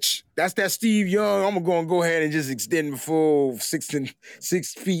stretch. That's that Steve Young. I'm going to go ahead and just extend the full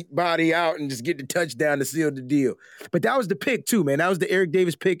 6 feet body out and just get the touchdown to seal the deal. But that was the pick too, man. That was the Eric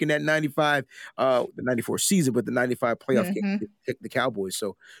Davis pick in that 95, the 94 season, but the 95 playoff game to pick the Cowboys.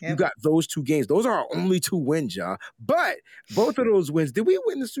 So you got those 2 games. Those are our only 2 wins, y'all. But both of those wins, did we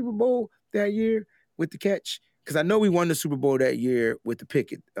win the Super Bowl that year with the catch? Because I know we won the Super Bowl that year with the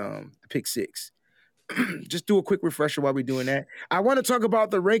pick 6. Just do a quick refresher while we're doing that. I want to talk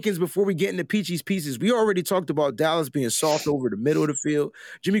about the rankings before we get into Peachy's pieces. We already talked about Dallas being soft over the middle of the field.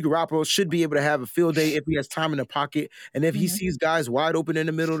 Jimmy Garoppolo should be able to have a field day if he has time in the pocket. And if he sees guys wide open in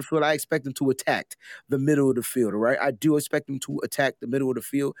the middle of the field, I expect him to attack the middle of the field, all right? I do expect him to attack the middle of the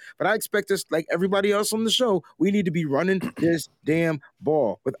field. But I expect us, like everybody else on the show, we need to be running this damn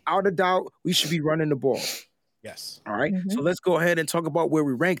ball. Without a doubt, we should be running the ball. Yes. All right. So let's go ahead and talk about where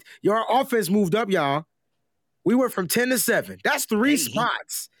we ranked. Our offense moved up, y'all. We went from 10 to 7. That's 3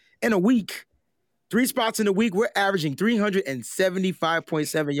 spots in a week. 3 spots in a week. We're averaging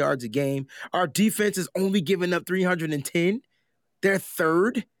 375.7 yards a game. Our defense is only giving up 310. They're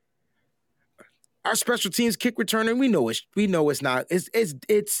third. Our special teams kick returning, we know it's not.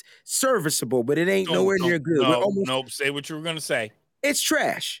 It's serviceable, but it ain't nowhere near good. Nope. Say what you were gonna say. It's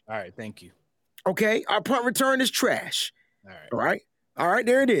trash. All right, thank you. Okay, our punt return is trash. All right. All right,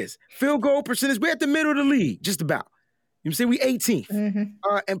 there it is. Field goal percentage, we're at the middle of the league, just about. You know what I'm saying? We 18th.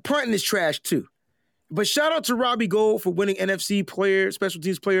 And punting is trash too. But shout out to Robbie Gold for winning NFC Special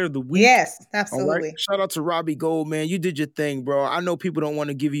Teams Player of the Week. Yes, absolutely. Right? Shout out to Robbie Gold, man. You did your thing, bro. I know people don't want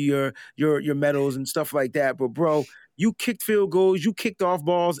to give you your medals and stuff like that, but bro, you kicked field goals, you kicked off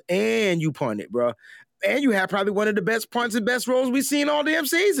balls, and you punted, bro. And you had probably one of the best punts and best rolls we've seen all damn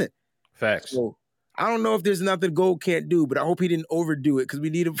season. Facts. So, I don't know if there's nothing Gold can't do, but I hope he didn't overdo it because we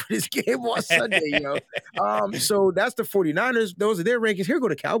need him for this game on Sunday, yo. So that's the 49ers. Those are their rankings. Here go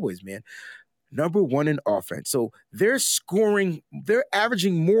the Cowboys, man. Number 1 in offense. So they're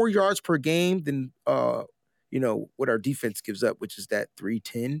averaging more yards per game than what our defense gives up, which is that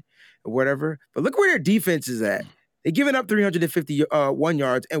 310 or whatever. But look where their defense is at. They're giving up 351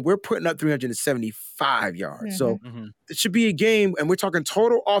 yards, and we're putting up 375 yards. So it should be a game, and we're talking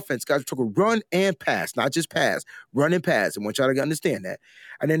total offense, guys. We're talking run and pass, not just pass, run and pass. I want y'all to understand that.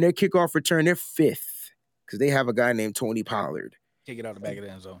 And then their kickoff return, they're 5th because they have a guy named Tony Pollard. Kick it out the back of the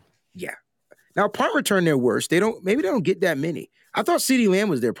end zone. Yeah. Now, punt return, they're worse. Maybe they don't get that many. I thought CeeDee Lamb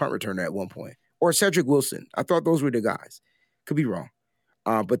was their punt returner at one point, or Cedric Wilson. I thought those were the guys. Could be wrong.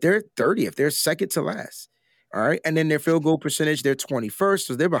 But they're 30th. They're second to last. All right. And then their field goal percentage, they're 21st.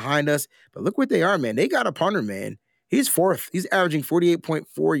 So they're behind us. But look what they are, man. They got a punter, man. He's 4th. He's averaging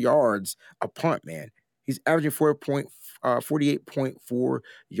 48.4 yards a punt, man. He's averaging 48.4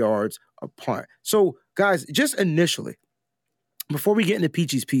 yards a punt. So, guys, just initially, before we get into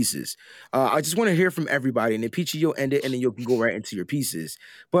Peachy's pieces, I just want to hear from everybody. And then Peachy, you'll end it, and then you can go right into your pieces.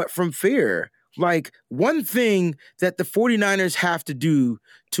 But from Fair, like one thing that the 49ers have to do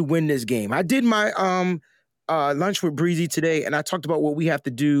to win this game. I did my lunch with Breezy today, and I talked about what we have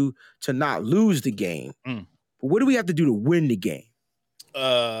to do to not lose the game. But what do we have to do to win the game?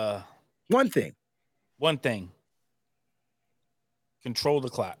 One thing. Control the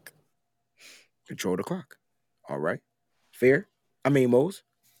clock. Control the clock. All right. Fair. Mose.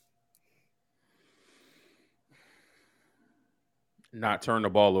 Not turn the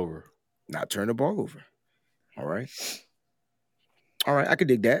ball over. Not turn the ball over. All right. I could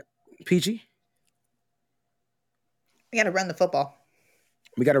dig that. Peachy? We got to run the football.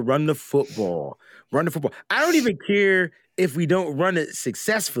 We got to run the football. Run the football. I don't even care if we don't run it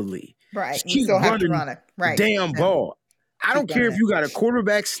successfully. Right. Just You still have to run it. Right. Damn ball. I don't care if you got a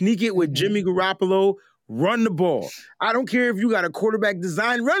quarterback, sneak it with Jimmy Garoppolo, run the ball. I don't care if you got a quarterback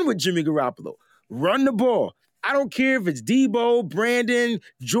design, run with Jimmy Garoppolo. Run the ball. I don't care if it's Debo, Brandon,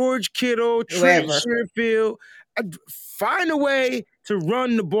 George Kittle, Trent Sherfield. Find a way to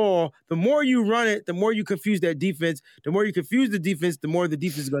run the ball. The more you run it, the more you confuse that defense. The more you confuse the defense, the more the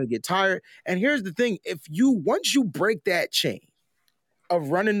defense is going to get tired. And here's the thing. Once you break that chain of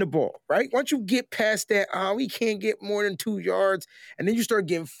running the ball, right? Once you get past that, we can't get more than 2 yards, and then you start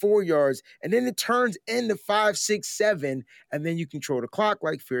getting 4 yards, and then it turns into 5, 6, 7, and then you control the clock,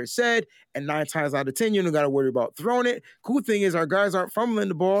 like Fear said, and 9 times out of 10, you don't got to worry about throwing it. Cool thing is our guys aren't fumbling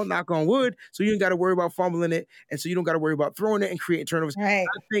the ball, knock on wood, so you don't got to worry about fumbling it, and so you don't got to worry about throwing it and creating turnovers. Right.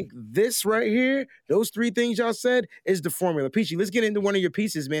 I think this right here, those 3 things y'all said, is the formula. Peachy, let's get into one of your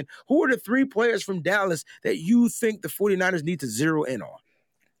pieces, man. Who are the 3 players from Dallas that you think the 49ers need to zero in on?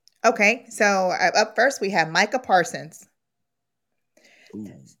 Okay, so up first we have Micah Parsons. Ooh.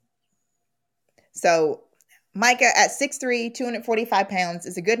 So Micah at 6'3", 245 pounds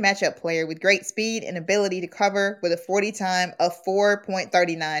is a good matchup player with great speed and ability to cover with a 40 time of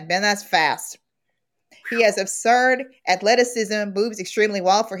 4.39. Man, that's fast. He has absurd athleticism, moves extremely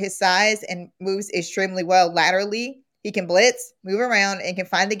well for his size, and moves extremely well laterally. He can blitz, move around, and can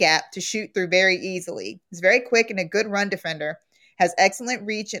find the gap to shoot through very easily. He's very quick and a good run defender. Has excellent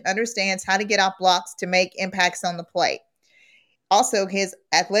reach and understands how to get off blocks to make impacts on the play. Also, his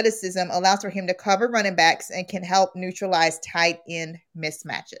athleticism allows for him to cover running backs and can help neutralize tight end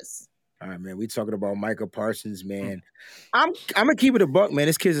mismatches. All right, man. We talking about Micah Parsons, man. I'm gonna keep it a buck, man.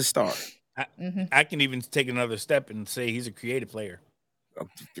 This kid's a star. I can even take another step and say he's a creative player.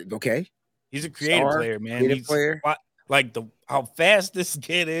 Okay. He's a creative player, man. Creative player. Like how fast this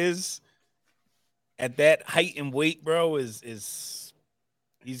kid is. At that height and weight, bro, is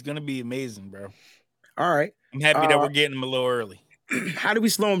he's gonna be amazing, bro. All right. I'm happy that we're getting him a little early. How do we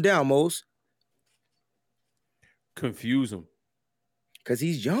slow him down, Mose? Confuse him. Because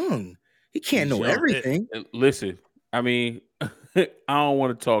he's young. He can't know young. everything. Listen, I mean, I don't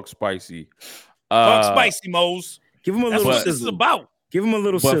want to talk spicy. Talk spicy, Mose. Give him a That's little what this is sizzle. about. Give him a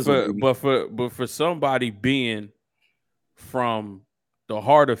little sizzle. But for somebody being from the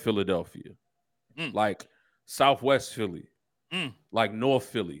heart of Philadelphia, like Southwest Philly, like North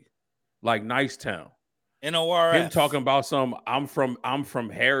Philly, like Nicetown, NORF. him talking about I'm from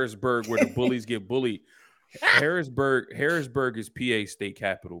Harrisburg where the bullies get bullied. Harrisburg is PA state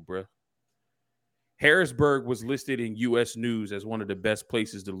capital, bro. Harrisburg was listed in U.S. News as one of the best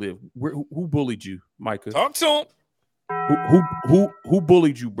places to live. Who bullied you, Micah? Talk to him. Who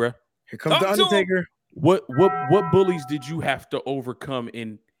bullied you, bro? Here comes the Undertaker. What bullies did you have to overcome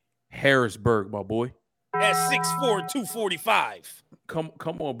in Harrisburg, my boy? At 6'4", 245. Come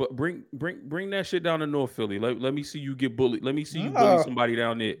on, but bring that shit down to North Philly. Let me see you get bullied. Let me see you bully somebody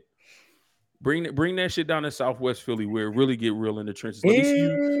down there. Bring that shit down to Southwest Philly where it really get real in the trenches.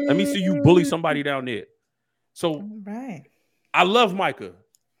 Let me see you bully somebody down there. So I love Micah.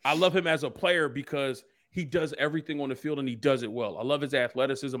 I love him as a player because he does everything on the field and he does it well. I love his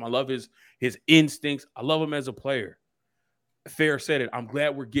athleticism. I love his instincts. I love him as a player. Fair said it. I'm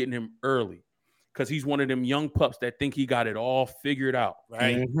glad we're getting him early because he's one of them young pups that think he got it all figured out.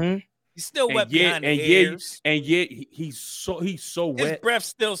 Right. Mm-hmm. He's still wet behind the ears. And yet he's so wet. His breath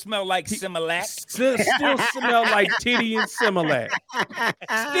still smell like Similac. Still smell like titty and Similac.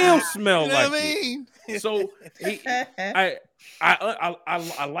 Still smell like what I mean? it. So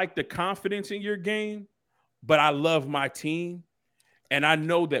I like the confidence in your game, but I love my team. And I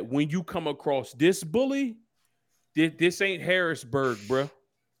know that when you come across this bully, this ain't Harrisburg, bro.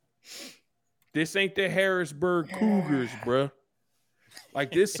 This ain't the Harrisburg Cougars, bro.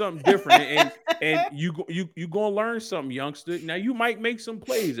 Like this something different, and you gonna learn something, youngster. Now you might make some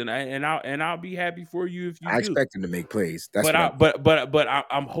plays, and I'll be happy for you if you. I expect him to make plays. That's but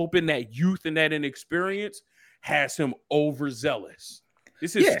I'm hoping that youth and that inexperience has him overzealous.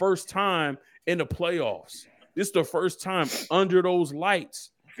 This is his first time in the playoffs. This is the first time under those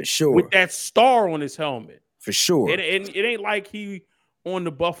lights, for sure, with that star on his helmet, for sure. It ain't like he on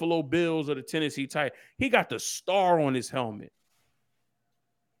the Buffalo Bills or the Tennessee Titans. He got the star on his helmet.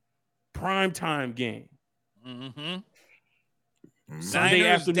 Primetime game. Sunday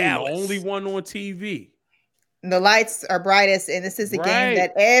afternoon, Dallas. The only one on TV. The lights are brightest, and this is the game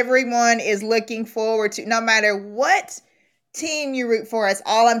that everyone is looking forward to. No matter what team you root for, as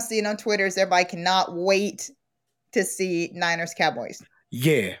all I'm seeing on Twitter is everybody cannot wait to see Niners Cowboys.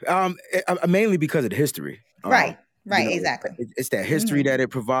 Yeah, mainly because of the history. Right, exactly. It's that history that it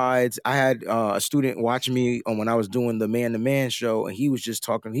provides. I had a student watching me when I was doing the man-to-man show, and he was just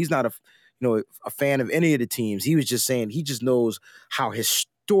talking. He's not a fan of any of the teams. He was just saying he just knows how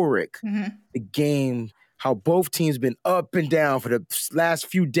historic the game, how both teams been up and down for the last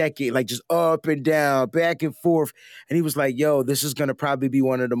few decades, like just up and down, back and forth. And he was like, yo, this is going to probably be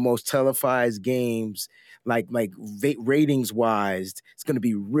one of the most televised games, like ratings wise. It's going to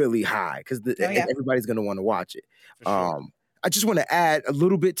be really high because everybody's going to want to watch it. Sure. I just want to add a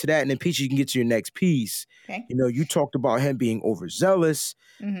little bit to that, and then Peachy, you can get to your next piece. Okay. You talked about him being overzealous,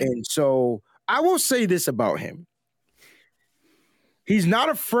 and so I will say this about him. He's not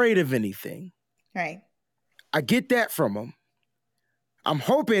afraid of anything. Right. I get that from him. I'm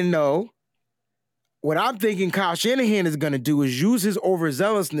hoping, though, what I'm thinking Kyle Shanahan is going to do is use his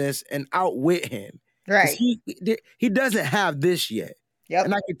overzealousness and outwit him. Right. He doesn't have this yet. Yep.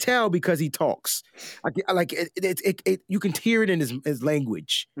 And I can tell because he talks. You can hear it in his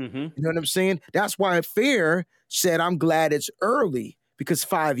language. Mm-hmm. You know what I'm saying? That's why Fair said, I'm glad it's early because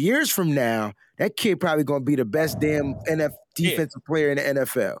 5 years from now, that kid probably going to be the best damn defensive player in the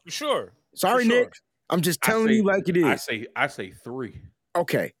NFL. For sure. Sorry, Nick. I'm just telling you like it is. I say 3.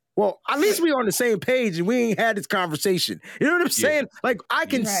 Okay. Well, at least we're on the same page and we ain't had this conversation. You know what I'm saying? Like, I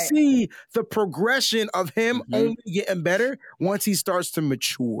can see the progression of him only getting better once he starts to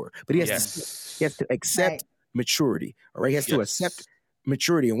mature. But he has to accept maturity. All right? He has to accept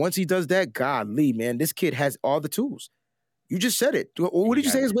maturity. And once he does that, golly, man, this kid has all the tools. You just said it. What did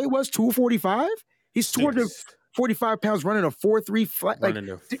you say his weight was? 245? He's 245 pounds running a 4.3 flat. Running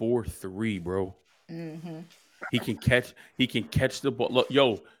a 4.3, bro. Mm-hmm. He can catch the ball. Look,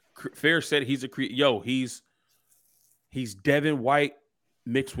 Fair said he's Devin White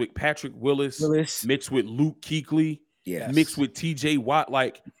mixed with Patrick Willis. Mixed with Luke Kuechly, mixed with TJ Watt.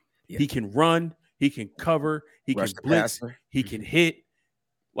 Like he can run, he can cover, he can blitz, he can hit.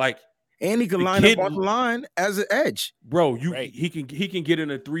 Like And he can The line kid- up on the line as an edge. Bro, Right. he can get in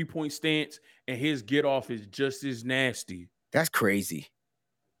a 3-point stance, and his get off is just as nasty. That's crazy.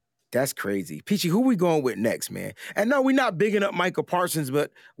 That's crazy. Peachy, who we going with next, man? And no, we're not bigging up Micah Parsons,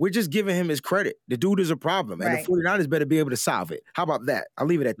 but we're just giving him his credit. The dude is a problem, and Right. the 49ers better be able to solve it. How about that? I'll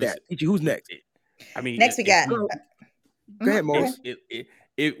leave it at that. Listen, Peachy, who's next? I mean, Next we got. Go ahead, Mose.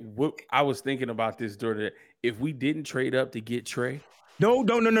 I was thinking about this during the. If we didn't trade up to get Trey, No.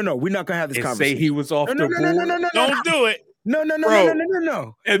 We're not gonna have this and say conversation. he was off No. the board. Don't do it.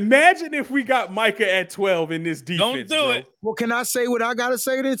 No. Imagine if we got Micah at 12 in this Don't defense. do bro. it. Well, can I say what I gotta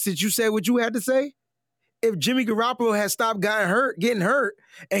say then? Since you said what you had to say, if Jimmy Garoppolo had stopped getting hurt,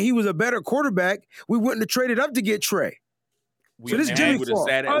 and he was a better quarterback, we wouldn't have traded up to get Trey. So this is Jimmy's would have fault.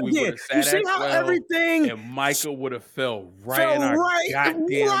 sat at, we Again, would have sat you see at how 12, everything and Micah would have fell right fell in our right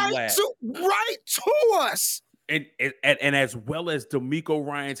goddamn lap. to us. And as well as D'Amico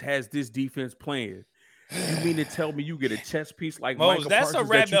Ryans has this defense playing, you mean to tell me you get a chess piece like Mose, Micah that's a Parsons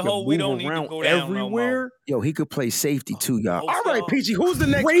rabbit that you can hole we move don't need to around go down no more. everywhere? Yo, he could play safety too, y'all. Oh, All right, stop. Peachy, who's the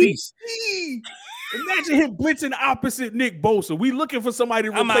next Crazy. piece? Imagine him blitzing opposite Nick Bosa. We looking for somebody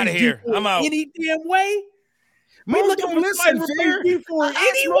to I'm replace outta here. D4 I'm out. any damn way. We Mose, looking don't for listen, somebody to fair. replace D4 I asked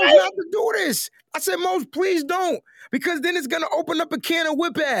anyway. Mose not to do this. I said, Mose, please don't, because then it's gonna open up a can of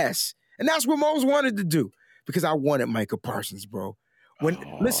whip ass, and that's what Mose wanted to do. Because I wanted Micah Parsons, bro.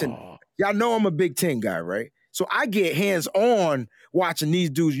 Listen, y'all know I'm a Big Ten guy, right? So I get hands on watching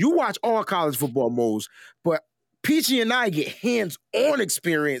these dudes. You watch all college football, Mose, but Peachy and I get hands on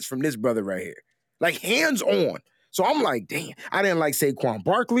experience from this brother right here, like hands on. So I'm like, damn, I didn't like Saquon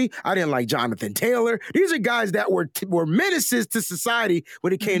Barkley. I didn't like Jonathan Taylor. These are guys that were menaces to society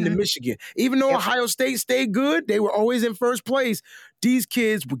when it came to Michigan. Even though Ohio State stayed good, they were always in first place. These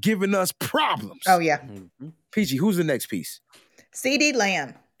kids were giving us problems. Oh, yeah. Peachy, who's the next piece? CeeDee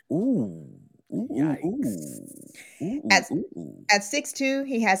Lamb. Ooh. At 6'2",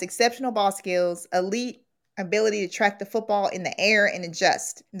 he has exceptional ball skills, elite ability to track the football in the air and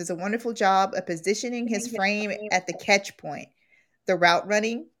adjust. He does a wonderful job of positioning his frame at the catch point. The route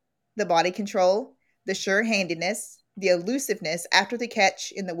running, the body control, the sure-handedness, the elusiveness after the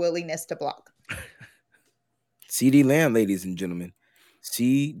catch, and the willingness to block. CeeDee Lamb, ladies and gentlemen.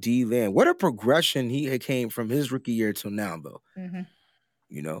 CeeDee Lamb. What a progression he had came from his rookie year till now, though. Mm-hmm.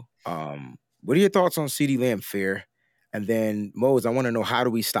 You know, what are your thoughts on CeeDee Lamb, Fair? And then Mose, I want to know, how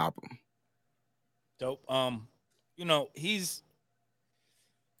do we stop him? Dope. You know, he's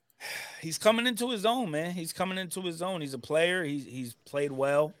coming into his own, man. He's coming into his own. He's a player. He's played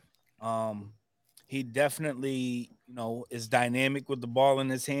well. He definitely, you know, is dynamic with the ball in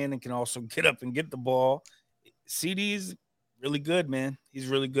his hand and can also get up and get the ball. CD is really good, man. He's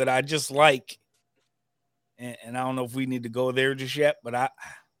really good. I just like, and I don't know if we need to go there just yet, but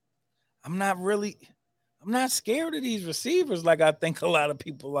I'm not scared of these receivers like I think a lot of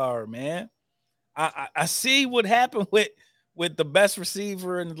people are, man. I see what happened with the best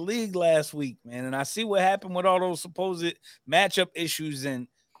receiver in the league last week, man. And I see what happened with all those supposed matchup issues. And,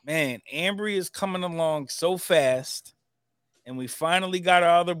 man, Ambry is coming along so fast. And we finally got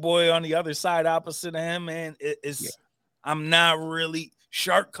our other boy on the other side opposite of him, man. I'm not really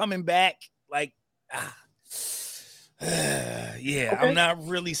Shark coming back. Like, Okay. I'm not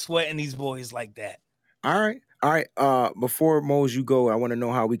really sweating these boys like that. All right. Before Mose, you go, I want to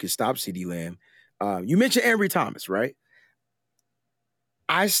know how we can stop CeeDee Lamb. You mentioned Ambry Thomas, right?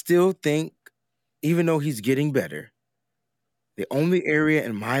 I still think, even though he's getting better, the only area,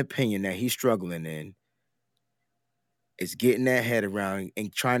 in my opinion, that he's struggling in is getting that head around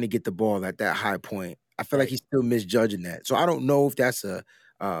and trying to get the ball at that high point. I feel like he's still misjudging that. So I don't know if that's a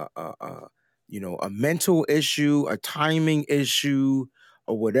mental issue, a timing issue,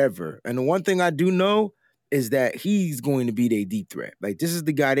 or whatever. And the one thing I do know is that he's going to be their deep threat. Like, this is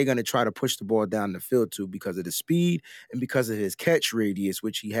the guy they're going to try to push the ball down the field to because of the speed and because of his catch radius,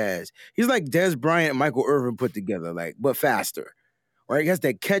 which he has. He's like Dez Bryant and Michael Irvin put together, like, but faster. Right? He has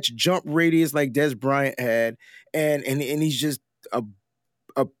that catch jump radius like Dez Bryant had, and he's just a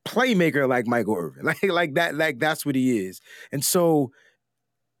playmaker like Michael Irvin. Like that's what he is. And so,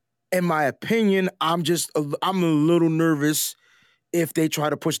 in my opinion, I'm a little nervous if they try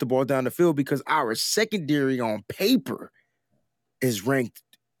to push the ball down the field because our secondary on paper is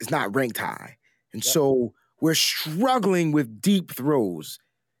not ranked high. And so we're struggling with deep throws,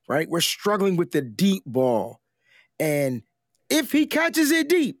 right? We're struggling with the deep ball. And if he catches it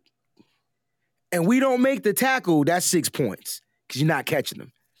deep and we don't make the tackle, that's 6 points because you're not catching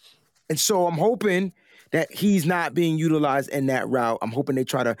them. And so I'm hoping that he's not being utilized in that route. I'm hoping they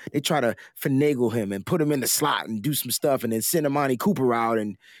try to finagle him and put him in the slot and do some stuff and then send Amani Cooper out.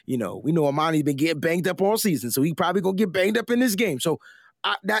 And, we know Amani's been getting banged up all season, so he probably going to get banged up in this game. So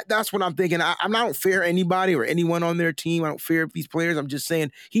that's what I'm thinking. I don't fear anybody or anyone on their team. I don't fear these players. I'm just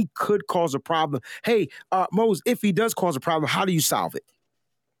saying he could cause a problem. Hey, Mose, if he does cause a problem, how do you solve it?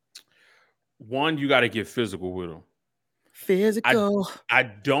 One, you got to get physical with him. Physical. I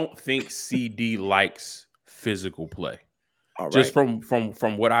don't think CD likes physical play. All right. Just from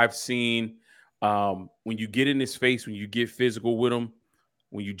what I've seen, when you get in his face, when you get physical with him,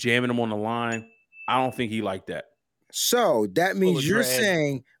 when you jamming him on the line, I don't think he liked that. So that means you're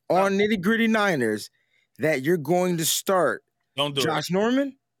saying on Nitty Gritty Niners that you're going to start Josh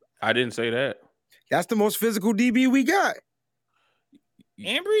Norman? I didn't say that. That's the most physical DB we got.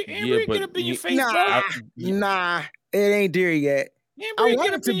 Ambry, get up in your face, bro. Nah, it ain't there yet. Ambry,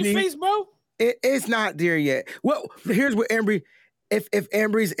 get up in your face, bro. It's not there yet. Well, here's what Ambry, if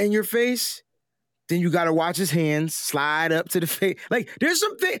Ambry's in your face, then you got to watch his hands slide up to the face. Like, there's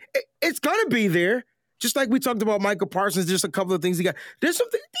something, it's going to be there. Just like we talked about Michael Parsons, just a couple of things he got. There's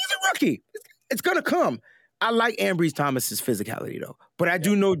something, he's a rookie. It's going to come. I like Ambry Thomas's physicality, though. But I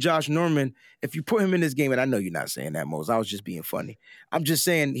do know Josh Norman, if you put him in this game, and I know you're not saying that, Mose. I was just being funny. I'm just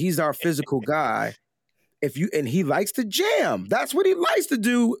saying he's our physical guy. And he likes to jam. That's what he likes to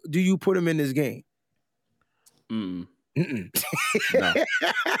do. Do you put him in this game? No.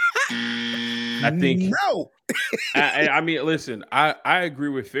 I think no. I mean, listen. I agree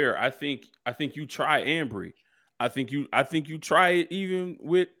with Fair. I think you try Ambry. I think you try it even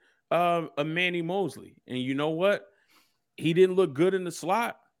with a Manny Mosley. And you know what? He didn't look good in the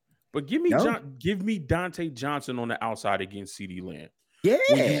slot. But give me Dante Johnson on the outside against CeeDee Lamb. Yeah,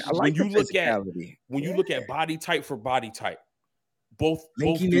 when you look at body type for body type, both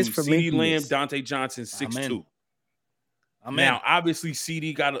dudes, CeeDee Lamb, Dante Johnson, 6'2". Now, obviously,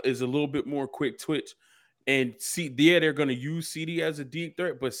 CD is a little bit more quick twitch, and they're going to use CD as a deep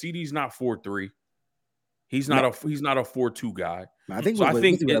threat, but CD's not 4'3". He's not a 4'2" guy. I think like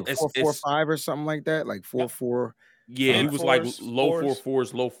 4'5" or something like that, like 4'4". Yeah, he was like low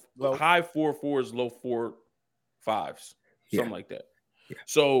 4'4s, high 4'4s, low 4'5s, something like that. Yeah.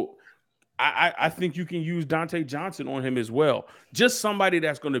 So I think you can use Dante Johnson on him as well. Just somebody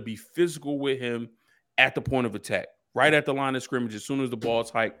that's going to be physical with him at the point of attack, right at the line of scrimmage, as soon as the ball's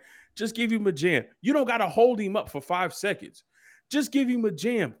hiked. Just give him a jam. You don't got to hold him up for 5 seconds. Just give him a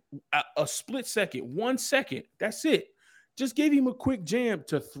jam, a split second, 1 second. That's it. Just give him a quick jam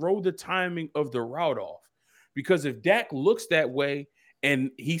to throw the timing of the route off. Because if Dak looks that way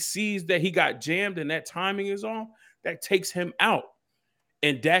and he sees that he got jammed and that timing is off, that takes him out.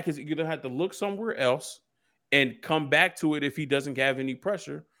 And Dak is going to have to look somewhere else and come back to it if he doesn't have any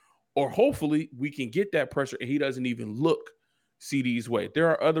pressure. Or hopefully we can get that pressure and he doesn't even look CD's way. There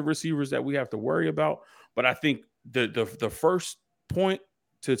are other receivers that we have to worry about. But I think the first point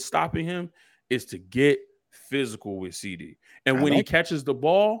to stopping him is to get physical with CD. And when he catches the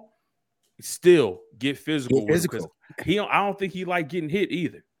ball, still get physical with him. Because I don't think he like getting hit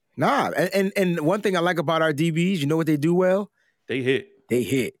either. Nah. And one thing I like about our DBs, you know what they do well? They hit.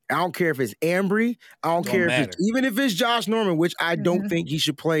 I don't care if it's Ambry. I don't care even if it's Josh Norman, which I don't think he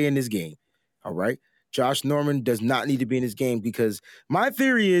should play in this game. All right. Josh Norman does not need to be in this game because my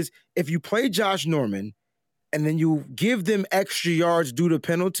theory is if you play Josh Norman and then you give them extra yards due to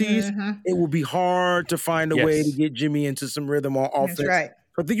penalties, it will be hard to find a way to get Jimmy into some rhythm on offense. That's right.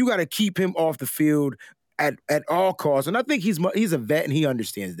 I think you got to keep him off the field at all costs. And I think he's a vet and he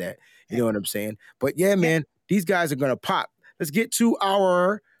understands that. You know what I'm saying? But yeah, man, these guys are going to pop. Let's get to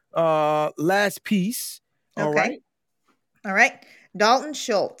our last piece. All right. Dalton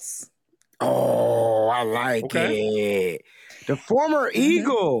Schultz. Oh, I like it. The former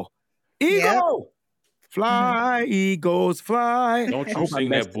Eagle. Fly, Eagles, fly. Don't you sing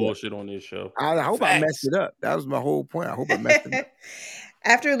that bullshit on this show. I hope I messed it up. That was my whole point. I hope I messed it up.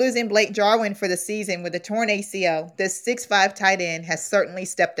 After losing Blake Jarwin for the season with a torn ACL, this 6'5" tight end has certainly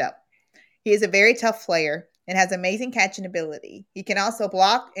stepped up. He is a very tough player and has amazing catching ability. He can also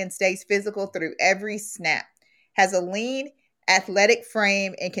block and stays physical through every snap. Has a lean, athletic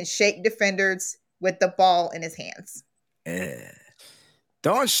frame and can shake defenders with the ball in his hands. Yeah.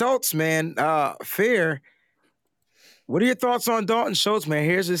 Dalton Schultz, man. Fair. What are your thoughts on Dalton Schultz, man?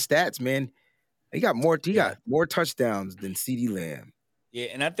 Here's his stats, man. He got more touchdowns than CeeDee Lamb. Yeah,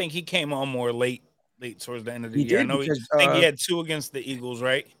 and I think he came on more late towards the end of the year. I know I think he had 2 against the Eagles,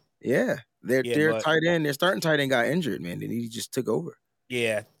 right? Yeah. Their tight end, their starting tight end got injured, man, and he just took over.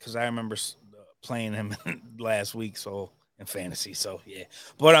 Yeah, because I remember playing him last week, in fantasy. So yeah,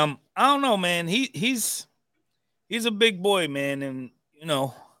 but I don't know, man. He's a big boy, man, and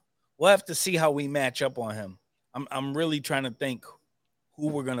we'll have to see how we match up on him. I'm really trying to think who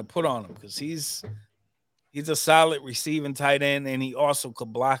we're gonna put on him because he's a solid receiving tight end, and he also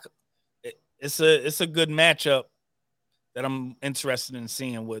could block. It's a good matchup that I'm interested in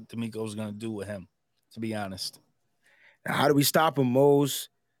seeing what DeMeco's gonna do with him. To be honest, now, how do we stop him, Mose?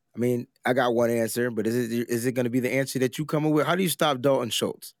 I mean, I got one answer, but is it going to be the answer that you come up with? How do you stop Dalton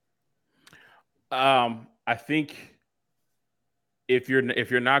Schultz? I think if you're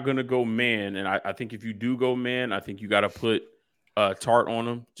not going to go man, and I think if you do go man, I think you got to put Tart on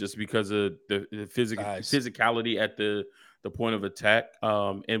him just because of the physicality at the point of attack.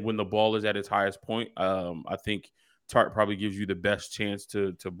 And when the ball is at its highest point, I think Tart probably gives you the best chance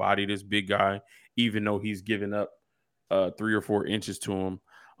to body this big guy, even though he's given up 3 or 4 inches to him.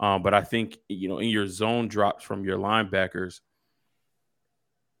 But I think, in your zone drops from your linebackers,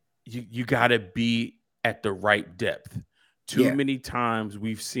 you got to be at the right depth. Too many times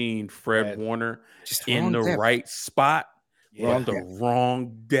we've seen Fred Warner just in the right spot at the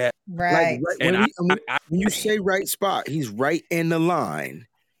wrong depth. Right. When you say right spot, he's right in the line.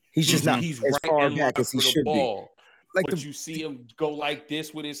 He's just not as right far back as he should be. But you see him go like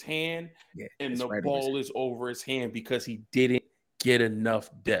this with his hand, and the ball is over his hand because he didn't get enough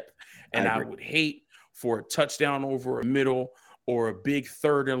depth. And I would hate for a touchdown over a middle or a big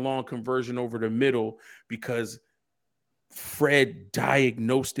 3rd and long conversion over the middle because Fred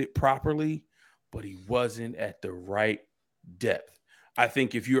diagnosed it properly, but he wasn't at the right depth. I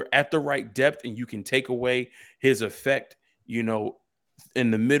think if you're at the right depth and you can take away his effect, in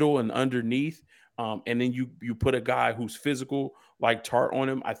the middle and underneath, and then you put a guy who's physical like Tart on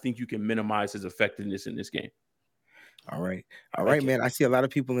him, I think you can minimize his effectiveness in this game. All right, man. I see a lot of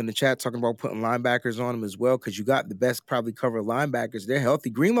people in the chat talking about putting linebackers on him as well because you got the best probably cover linebackers. They're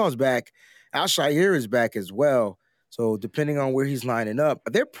healthy. Greenlaw's back. Al-Shaair is back as well. So depending on where he's lining up,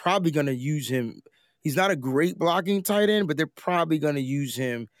 they're probably going to use him. He's not a great blocking tight end, but they're probably going to use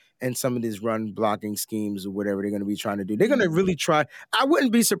him in some of these run blocking schemes or whatever they're going to be trying to do. They're going to really try. I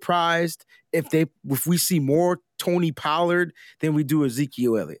wouldn't be surprised if we see more Tony Pollard than we do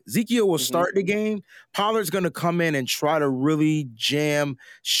Ezekiel Elliott. Ezekiel will start the game. Pollard's going to come in and try to really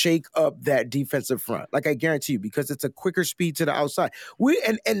shake up that defensive front. Like I guarantee you, because it's a quicker speed to the outside.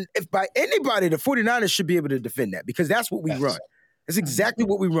 And if by anybody, the 49ers should be able to defend that because that's what we run. That's exactly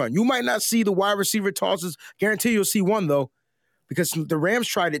what we run. You might not see the wide receiver tosses. Guarantee you'll see one, though, because the Rams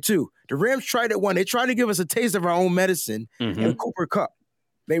tried it, too. The Rams tried it one. They tried to give us a taste of our own medicine in Cooper Kupp.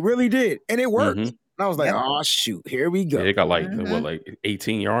 They really did, and it worked. And I was like, oh, shoot, here we go. Yeah, they got like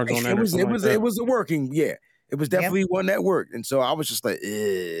 18 yards on that? It was a working, It was definitely one that worked. And so I was just like,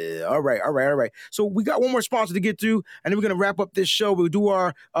 all right. So we got one more sponsor to get to, and then we're going to wrap up this show. We'll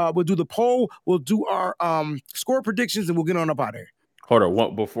do the poll, we'll do our score predictions, and we'll get on up out of here. Hold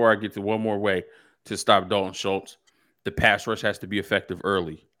on. Before I get to one more way to stop Dalton Schultz, the pass rush has to be effective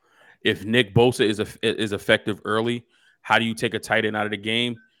early. If Nick Bosa is effective early, how do you take a tight end out of the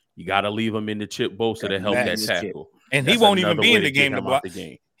game? You got to leave him in the Chip Bosa to help that tackle. And he won't even be in the game to block.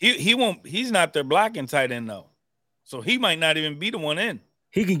 He won't. He's not their blocking tight end though, so he might not even be the one in.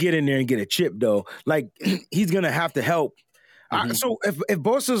 He can get in there and get a chip though. Like he's gonna have to help. So if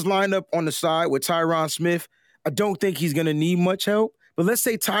Bosa's lined up on the side with Tyron Smith, I don't think he's gonna need much help. But let's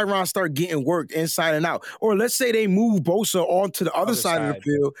say Tyron start getting worked inside and out, or let's say they move Bosa onto the other side of the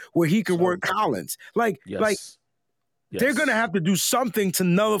field where he can work Collins. They're gonna have to do something to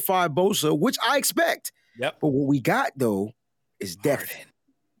nullify Bosa, which I expect. Yep. But what we got though is depth.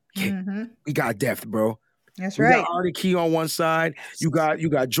 We got depth, bro. That's we right. got Artie Key on one side. You got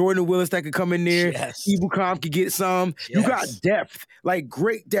Jordan Willis that could come in there. Yes. Ebukam could get some. Yes. You got depth, like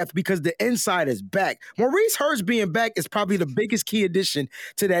great depth, because the inside is back. Maurice Hurst being back is probably the biggest key addition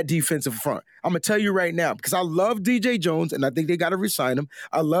to that defensive front. I'm gonna tell you right now, because I love DJ Jones and I think they got to resign him.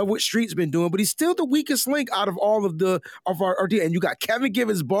 I love what Street's been doing, but he's still the weakest link out of all of our D. And you got Kevin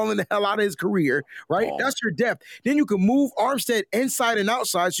Givens balling the hell out of his career, right? Oh. That's your depth. Then you can move Armstead inside and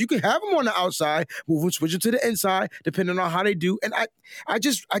outside, so you can have him on the outside, move him, switch him to the inside, depending on how they do. And I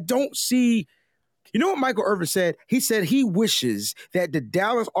don't see. You know what Michael Irvin said? He said he wishes that the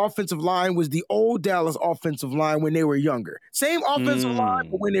Dallas offensive line was the old Dallas offensive line when they were younger. Same offensive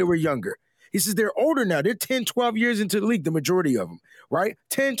line, but when they were younger. He says they're older now. They're 10, 12 years into the league, the majority of them, right?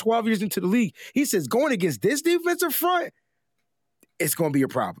 10, 12 years into the league. He says going against this defensive front, it's going to be a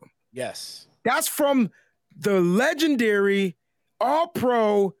problem. Yes. That's from the legendary,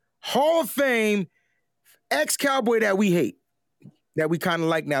 all-pro, Hall of Fame, ex-Cowboy that we hate, that we kind of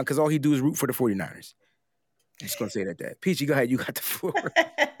like now because all he do is root for the 49ers. just gonna say that. Peachy, go ahead. You got the floor.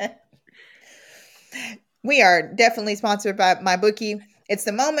 We are definitely sponsored by MyBookie. It's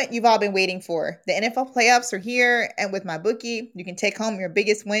the moment you've all been waiting for. The NFL playoffs are here, and with MyBookie, you can take home your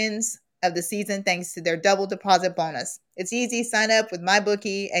biggest wins of the season thanks to their double deposit bonus. It's easy. Sign up with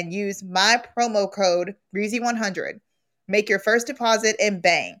MyBookie and use my promo code Breezy100. Make your first deposit and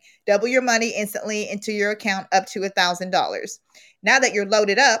bang, double your money instantly into your account up to $1,000. Now that you're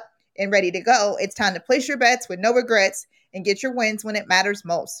loaded up and ready to go, it's time to place your bets with no regrets and get your wins when it matters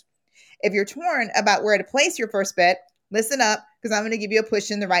most. If you're torn about where to place your first bet, listen up, because I'm going to give you a push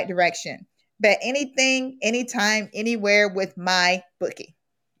in the right direction. Bet anything, anytime, anywhere with MyBookie.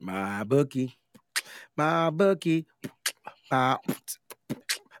 MyBookie. MyBookie.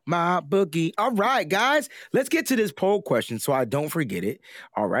 MyBookie. All right, guys, let's get to this poll question so I don't forget it.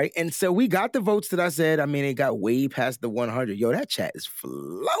 All right. And so we got the votes that I said. I mean, it got way past the 100. Yo, that chat is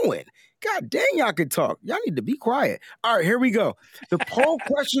flowing. God dang, y'all can talk. Y'all need to be quiet. All right, here we go. The poll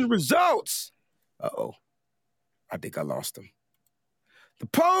question results. Uh-oh. I think I lost them. The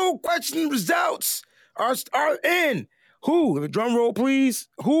poll question results are in. Who? Drum roll, please.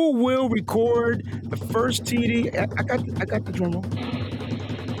 Who will record the first TD? I got the drum roll.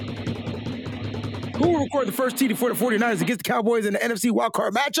 Who will record the first TD for the 49ers against the Cowboys in the NFC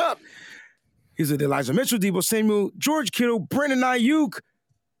wildcard matchup? Here's Elijah Mitchell, Deebo Samuel, George Kittle, Brandon Ayuk.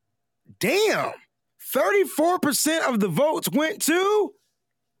 Damn. 34% of the votes went to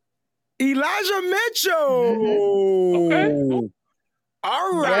Elijah Mitchell. Mm-hmm. Okay.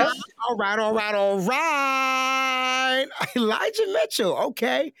 All right. Elijah Mitchell.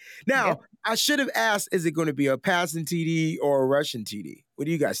 Okay. Now, I should have asked, is it going to be a passing TD or a rushing TD? What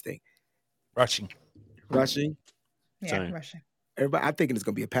do you guys think? Rushing. Yeah, Same. rushing. Everybody, I'm thinking it's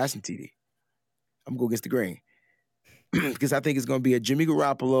going to be a passing TD. I'm going against the grain. Because I think it's going to be a Jimmy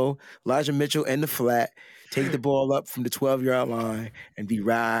Garoppolo, Elijah Mitchell in the flat, take the ball up from the 12-yard line and be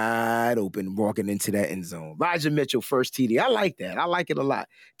right open walking into that end zone. Elijah Mitchell, first TD. I like that. I like it a lot.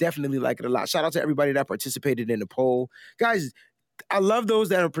 Definitely like it a lot. Shout out to everybody that participated in the poll. Guys, I love those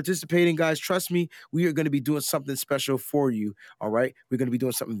that are participating, guys. Trust me, we are going to be doing something special for you, all right? We're going to be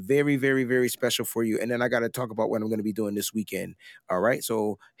doing something very, very, very special for you. And then I got to talk about what I'm going to be doing this weekend, all right?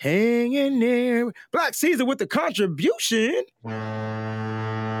 So hang in there. Black Caesar with the contribution.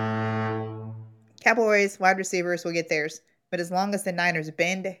 Cowboys wide receivers will get theirs, but as long as the Niners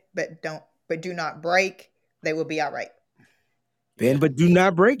bend but do not break, they will be all right. Bend but do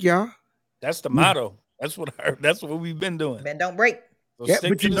not break, y'all. That's the motto. That's what we've been doing. Bend don't break. So Yeah, stick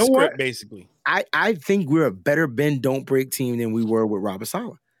but to you the know script, what? basically. I think we're a better bend don't break team than we were with Robert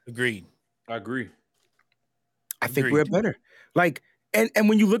Saleh. Agreed. I agree. I think Agreed. we're better. Like, and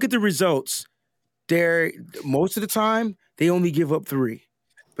when you look at the results, they're most of the time they only give up 3.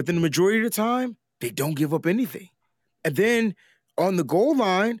 But then the majority of the time, they don't give up anything. And then on the goal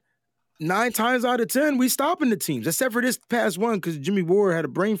line, 9 times out of 10, we stopping the teams, except for this past one, because Jimmy Ward had a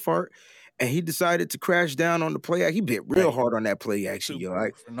brain fart and he decided to crash down on the play. He bit real hard on that play, actually, yo.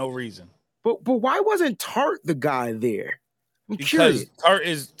 Like, For no reason. but why wasn't Tart the guy there? I'm Because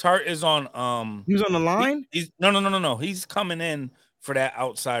curious. Tart is on He was on the line? He's no. He's coming in for that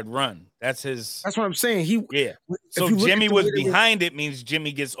outside run. That's his. That's what I'm saying. Yeah. if So you look Jimmy at the was way they were- behind it means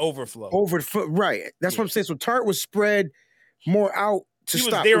Jimmy gets overflow. over the foot, right? That's what I'm saying. So Tart was spread more out to He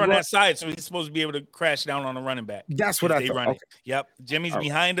stop was there the on run. that side, so he's supposed to be able to crash down on the running back. That's what if I they thought. run Okay. it. Yep. Jimmy's All right.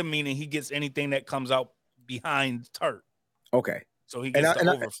 behind him, meaning he gets anything that comes out behind Tart. Okay. So he And gets I- the and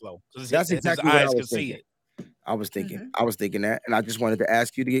I- overflow. His That's exactly what eyes I can was see thinking. it. I was thinking that, and I just wanted to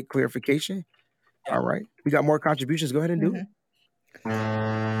ask you to get clarification. All right, we got more contributions. Go ahead and do it.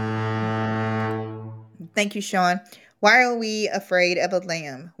 Thank you, Sean. Why are we afraid of a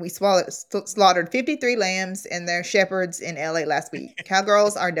lamb? We slaughtered 53 lambs and their shepherds in LA last week.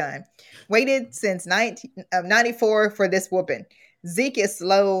 Cowgirls are done. Waited since 94 for this whooping. Zeke is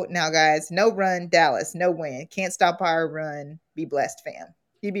slow now, guys. No run, Dallas. No win. Can't stop our run. Be blessed, fam.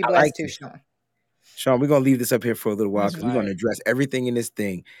 You be I blessed like too, it. Sean. Sean, we're gonna leave this up here for a little while because we're gonna address everything in this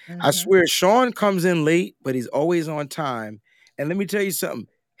thing. I swear, Sean comes in late, but he's always on time. And let me tell you something.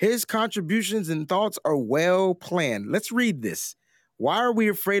 His contributions and thoughts are well planned. Let's read this. Why are we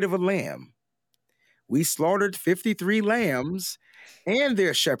afraid of a lamb? We slaughtered 53 lambs and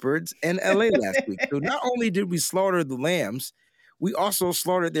their shepherds in LA last week. So not only did we slaughter the lambs, we also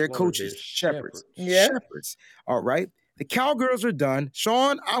slaughtered their coaches, shepherds. Yeah. Shepherds. All right. The Cowgirls are done.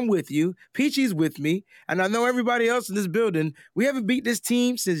 Sean, I'm with you. Peachy's with me. And I know everybody else in this building. We haven't beat this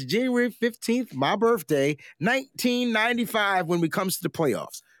team since January 15th, my birthday, 1995, when it comes to the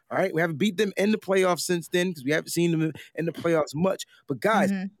playoffs. All right. We haven't beat them in the playoffs since then because we haven't seen them in the playoffs much. But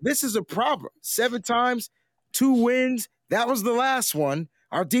guys, this is a problem. 7 times. 2 wins. That was the last one.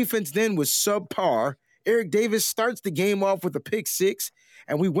 Our defense then was subpar. Eric Davis starts the game off with a pick 6,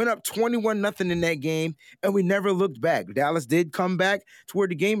 and we went up 21-0 in that game, and we never looked back. Dallas did come back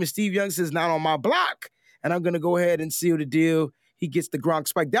toward the game, and Steve Young says, not on my block, and I'm going to go ahead and seal the deal. He gets the Gronk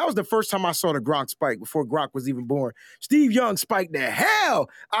spike. That was the first time I saw the Gronk spike before Gronk was even born. Steve Young spiked the hell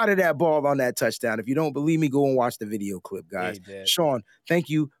out of that ball on that touchdown. If you don't believe me, go and watch the video clip, guys. Sean, thank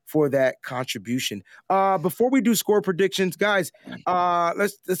you for that contribution. Before we do score predictions, guys,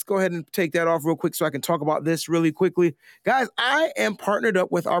 let's go ahead and take that off real quick so I can talk about this really quickly. Guys, I am partnered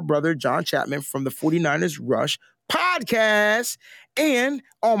up with our brother, John Chapman, from the 49ers Rush podcast. And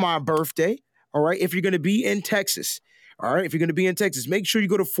on my birthday, all right, if you're going to be in Texas, all right, if you're going to be in Texas, make sure you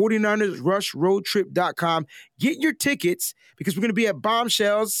go to 49ersrushroadtrip.com. Get your tickets because we're going to be at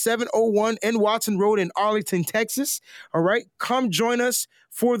Bombshells 701 N Watson Road in Arlington, Texas. All right, come join us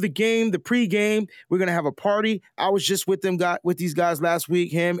for the game, the pregame. We're going to have a party. I was just with these guys last week,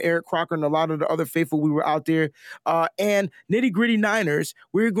 him, Eric Crocker, and a lot of the other faithful. We were out there. And Nitty Gritty Niners,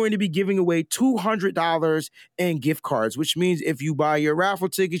 we're going to be giving away $200 in gift cards, which means if you buy your raffle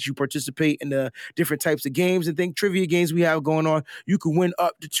tickets, you participate in the different types of games and trivia games we have going on, you can win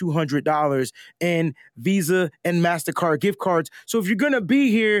up to $200 in Visa and MasterCard gift cards. So if you're going to be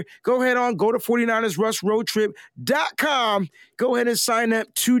here, go ahead go to 49ersrushroadtrip.com. Go ahead and sign up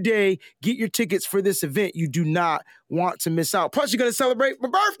today. Get your tickets for this event. You do not want to miss out. Plus, you're going to celebrate my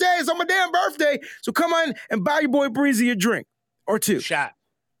birthday. It's on my damn birthday. So come on and buy your boy Breezy a drink or 2. A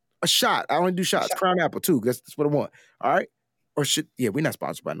shot. I only do shots. Crown Apple, too. That's what I want. All right? Or shit. Yeah, we're not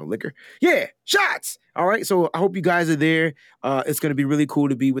sponsored by no liquor. Yeah, shots. All right. So I hope you guys are there. It's going to be really cool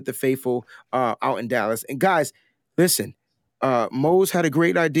to be with the faithful out in Dallas. And guys, listen, Mose had a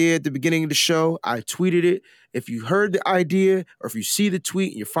great idea at the beginning of the show. I tweeted it. If you heard the idea or if you see the tweet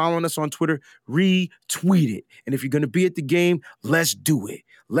and you're following us on Twitter, retweet it. And if you're going to be at the game, let's do it.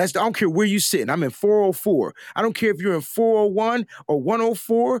 I don't care where you're sitting. I'm in 404. I don't care if you're in 401 or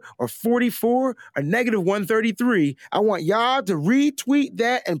 104 or 44 or negative 133. I want y'all to retweet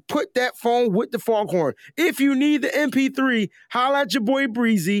that and put that phone with the foghorn. If you need the MP3, holla at your boy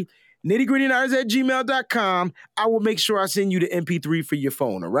Breezy. nittygrittyniners@gmail.com. I will make sure I send you the MP3 for your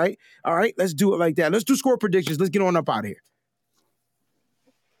phone, all right? All right, let's do it like that. Let's do score predictions. Let's get on up out of here.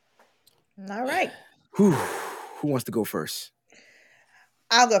 All right. Who wants to go first?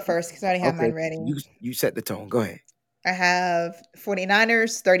 I'll go first because I already have mine ready. You set the tone. Go ahead. I have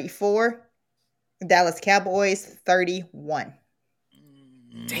 49ers 34, Dallas Cowboys 31.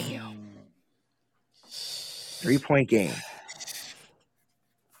 Damn. 3-point game.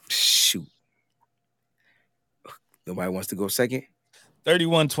 Shoot. Nobody wants to go second?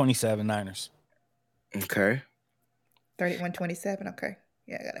 31-27 Niners. Okay. 31-27. Okay.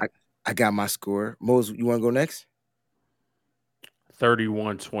 Yeah, I got it. I got my score. Mose, you want to go next?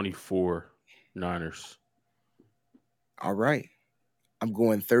 31-24 Niners. All right. I'm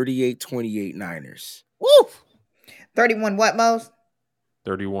going 38-28 Niners. Woo! 31 what, Mose?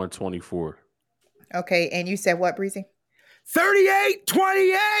 31-24. Okay, and you said what, Breezy?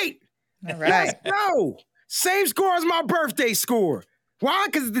 38-28. All right. Let's go. Same score as my birthday score. Why?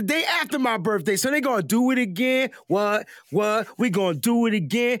 Because it's the day after my birthday. So they're going to do it again. What? We going to do it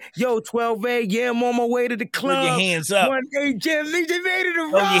again. Yo, 12A, yeah, I'm on my way to the club. Throw your hands up. 1 a.m. Made it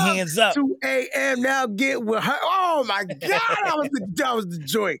Throw your hands up. 2 a.m. Now get with her. Oh, my God. That was the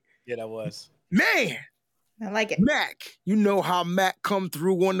joint. Yeah, that was. Man. I like it. Mac. You know how Mac come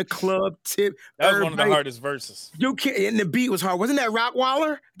through on the club tip. That was one of the hardest verses. You can't, and the beat was hard. Wasn't that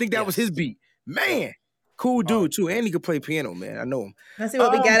Rockwaller? I think that was his beat. Man. Cool dude, too. And he could play piano, man. I know him. Let's see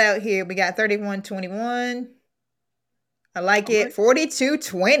what we got out here. We got 31-21. I like it.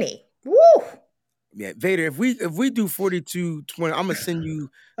 42-20. Woo! Yeah, Vader, if we do 42-20, I'm going to send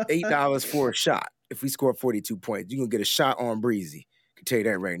you $8 for a shot. If we score 42 points, you're going to get a shot on Breezy. I can tell you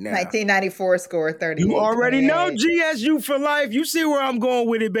that right now. 1994 score, 30. You already know GSU for life. You see where I'm going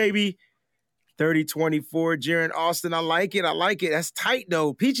with it, baby. 30-24, Jaron Austin. I like it. That's tight,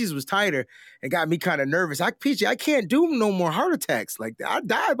 though. Peachy's was tighter and got me kind of nervous. Peachy, I can't do no more heart attacks like that. I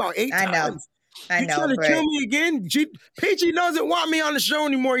died about 8 times. I know. You trying to kill me again? Peachy doesn't want me on the show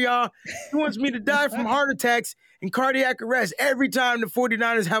anymore, y'all. He wants me to die from heart attacks and cardiac arrest every time the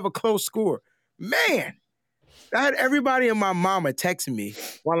 49ers have a close score. Man, I had everybody and my mama texting me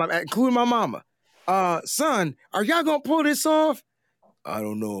while including my mama. Son, are y'all going to pull this off? I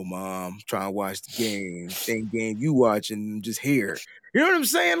don't know, Mom. I'm trying to watch the game. Same game you watch and just here. You know what I'm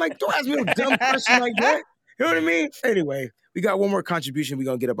saying? Like, don't ask me no dumb question like that. You know what I mean? Anyway, we got one more contribution. We're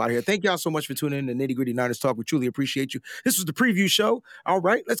going to get up out of here. Thank y'all so much for tuning in to Nitty Gritty Niners Talk. We truly appreciate you. This was the preview show. All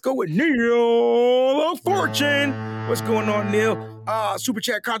right, let's go with Neil of Fortune. What's going on, Neil? Super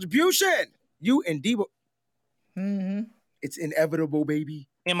chat contribution. You and Debo. Mm-hmm. It's inevitable, baby.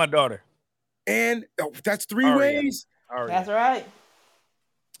 And my daughter. And that's 3 ways. That's right.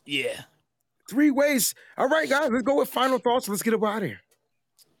 Yeah. 3 ways. All right, guys, let's go with final thoughts. Let's get up out of here.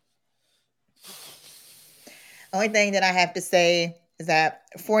 Only thing that I have to say is that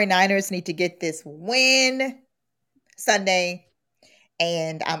 49ers need to get this win Sunday.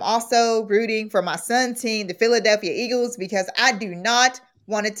 And I'm also rooting for my son's team, the Philadelphia Eagles, because I do not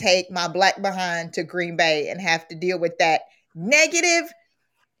want to take my black behind to Green Bay and have to deal with that negative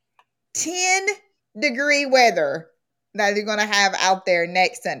 10-degree weather that they're going to have out there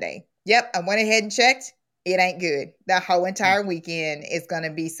next Sunday. Yep, I went ahead and checked. It ain't good. The whole entire weekend is going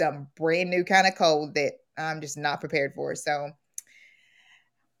to be some brand new kind of cold that I'm just not prepared for. So,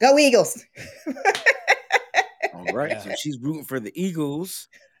 go Eagles. All right. So she's rooting for the Eagles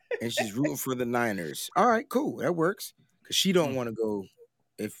and she's rooting for the Niners. All right, cool. That works. Because she don't want to go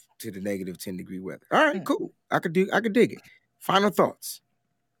to the negative 10-degree weather. All right, cool. I could dig it. Final thoughts.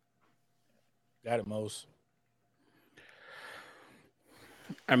 Got it, Mose.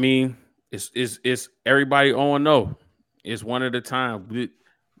 I mean, it's everybody 0-0. It's one at a time.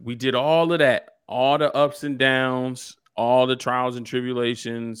 We did all of that, all the ups and downs, all the trials and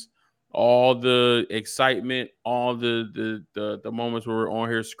tribulations, all the excitement, all the moments where we're on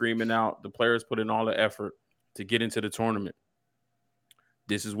here screaming out. The players put in all the effort to get into the tournament.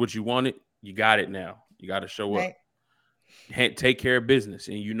 This is what you wanted. You got it now. You got to show up. Take care of business,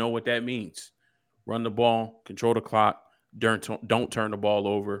 and you know what that means. Run the ball, control the clock, don't turn the ball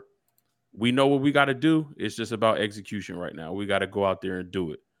over. We know what we got to do. It's just about execution right now. We got to go out there and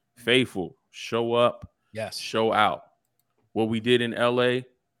do it. Faithful, show up, yes, show out. What we did in LA,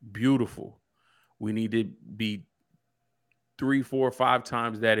 beautiful. We need to be 3, 4, 5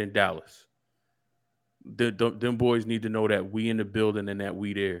 times that in Dallas. Them boys need to know that we in the building and that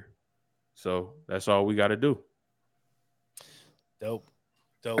we there. So that's all we got to do. Dope.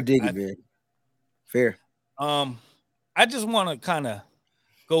 I dig it, man. Fair. I just want to kind of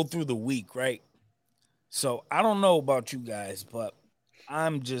go through the week, right? So I don't know about you guys, but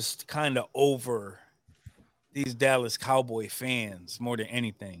I'm just kind of over these Dallas Cowboy fans more than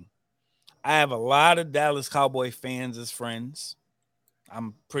anything. I have a lot of Dallas Cowboy fans as friends.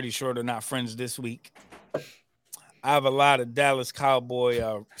 I'm pretty sure they're not friends this week. I have a lot of Dallas Cowboy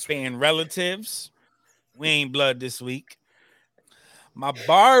fan relatives. We ain't blood this week. My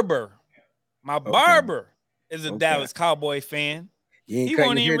barber is a Dallas Cowboy fan. He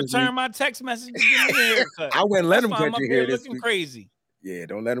won't even return my text message to give me a haircut. I wouldn't let him cut your hair this looking week. Crazy. Yeah,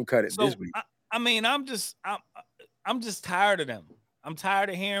 don't let him cut it this week. I mean, I'm just tired of them. I'm tired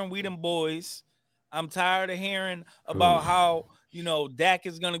of hearing we them boys. I'm tired of hearing about how, Dak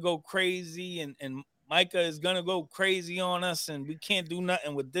is going to go crazy and Micah is going to go crazy on us and we can't do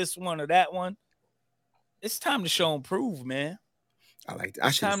nothing with this one or that one. It's time to show and prove, man. I like that.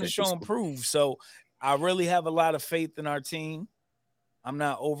 It's time to show and prove. So I really have a lot of faith in our team. I'm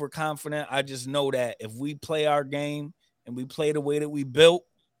not overconfident. I just know that if we play our game and we play the way that we built,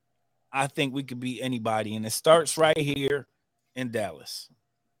 I think we could beat anybody. And it starts right here in Dallas.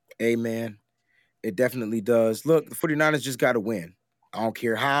 Amen. It definitely does. Look, the 49ers just got to win. I don't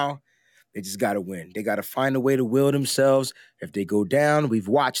care how. They just got to win. They got to find a way to will themselves. If they go down, we've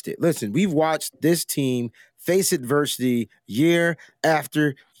watched it. Listen, we've watched this team face adversity year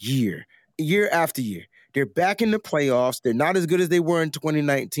after year, year after year. They're back in the playoffs. They're not as good as they were in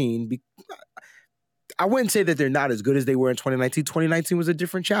 2019. I wouldn't say that they're not as good as they were in 2019. 2019 was a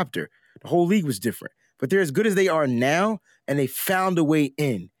different chapter. The whole league was different. But they're as good as they are now, and they found a way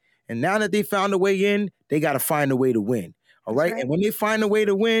in. And now that they found a way in, they got to find a way to win. All right? And when they find a way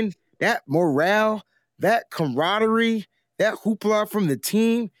to win, that morale, that camaraderie, that hoopla from the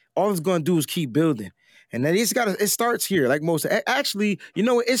team, all it's going to do is keep building. And then it starts here, like most. Actually,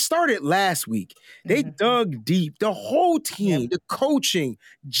 it started last week. They dug deep. The whole team, the coaching,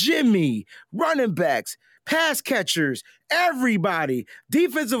 Jimmy, running backs, pass catchers, everybody,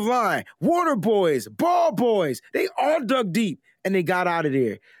 defensive line, water boys, ball boys, they all dug deep and they got out of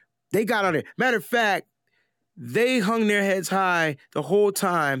there. Matter of fact, they hung their heads high the whole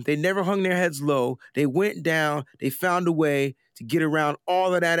time. They never hung their heads low. They went down. They found a way to get around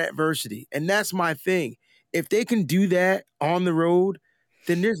all of that adversity. And that's my thing. If they can do that on the road,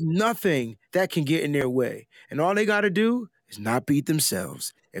 then there's nothing that can get in their way. And all they got to do is not beat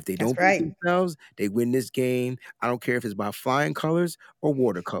themselves. If they don't That's beat themselves, they win this game. I don't care if it's by flying colors or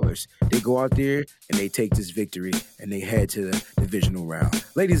watercolors. They go out there and they take this victory and they head to the divisional round.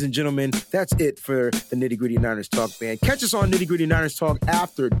 Ladies and gentlemen, that's it for the Nitty Gritty Niners Talk, man. Catch us on Nitty Gritty Niners Talk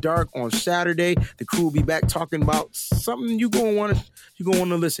after dark on Saturday. The crew will be back talking about something you're gonna want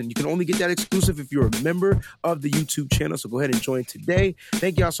to listen. You can only get that exclusive if you're a member of the YouTube channel. So go ahead and join today.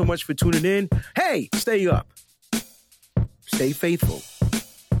 Thank y'all so much for tuning in. Hey, stay up, stay faithful,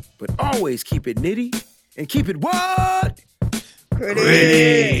 but always keep it nitty and keep it what?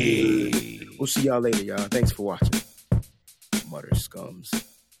 Gritty. We'll see y'all later, y'all. Thanks for watching. Mutter scums.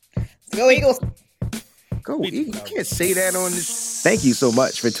 Go Eagles. Go Eagles. You can't say that on this. Thank you so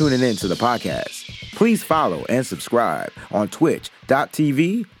much for tuning in to the podcast. Please follow and subscribe on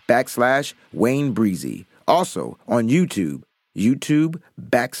twitch.tv/Wayne Breezy. Also on YouTube,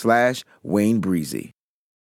 YouTube.com/Wayne Breezy.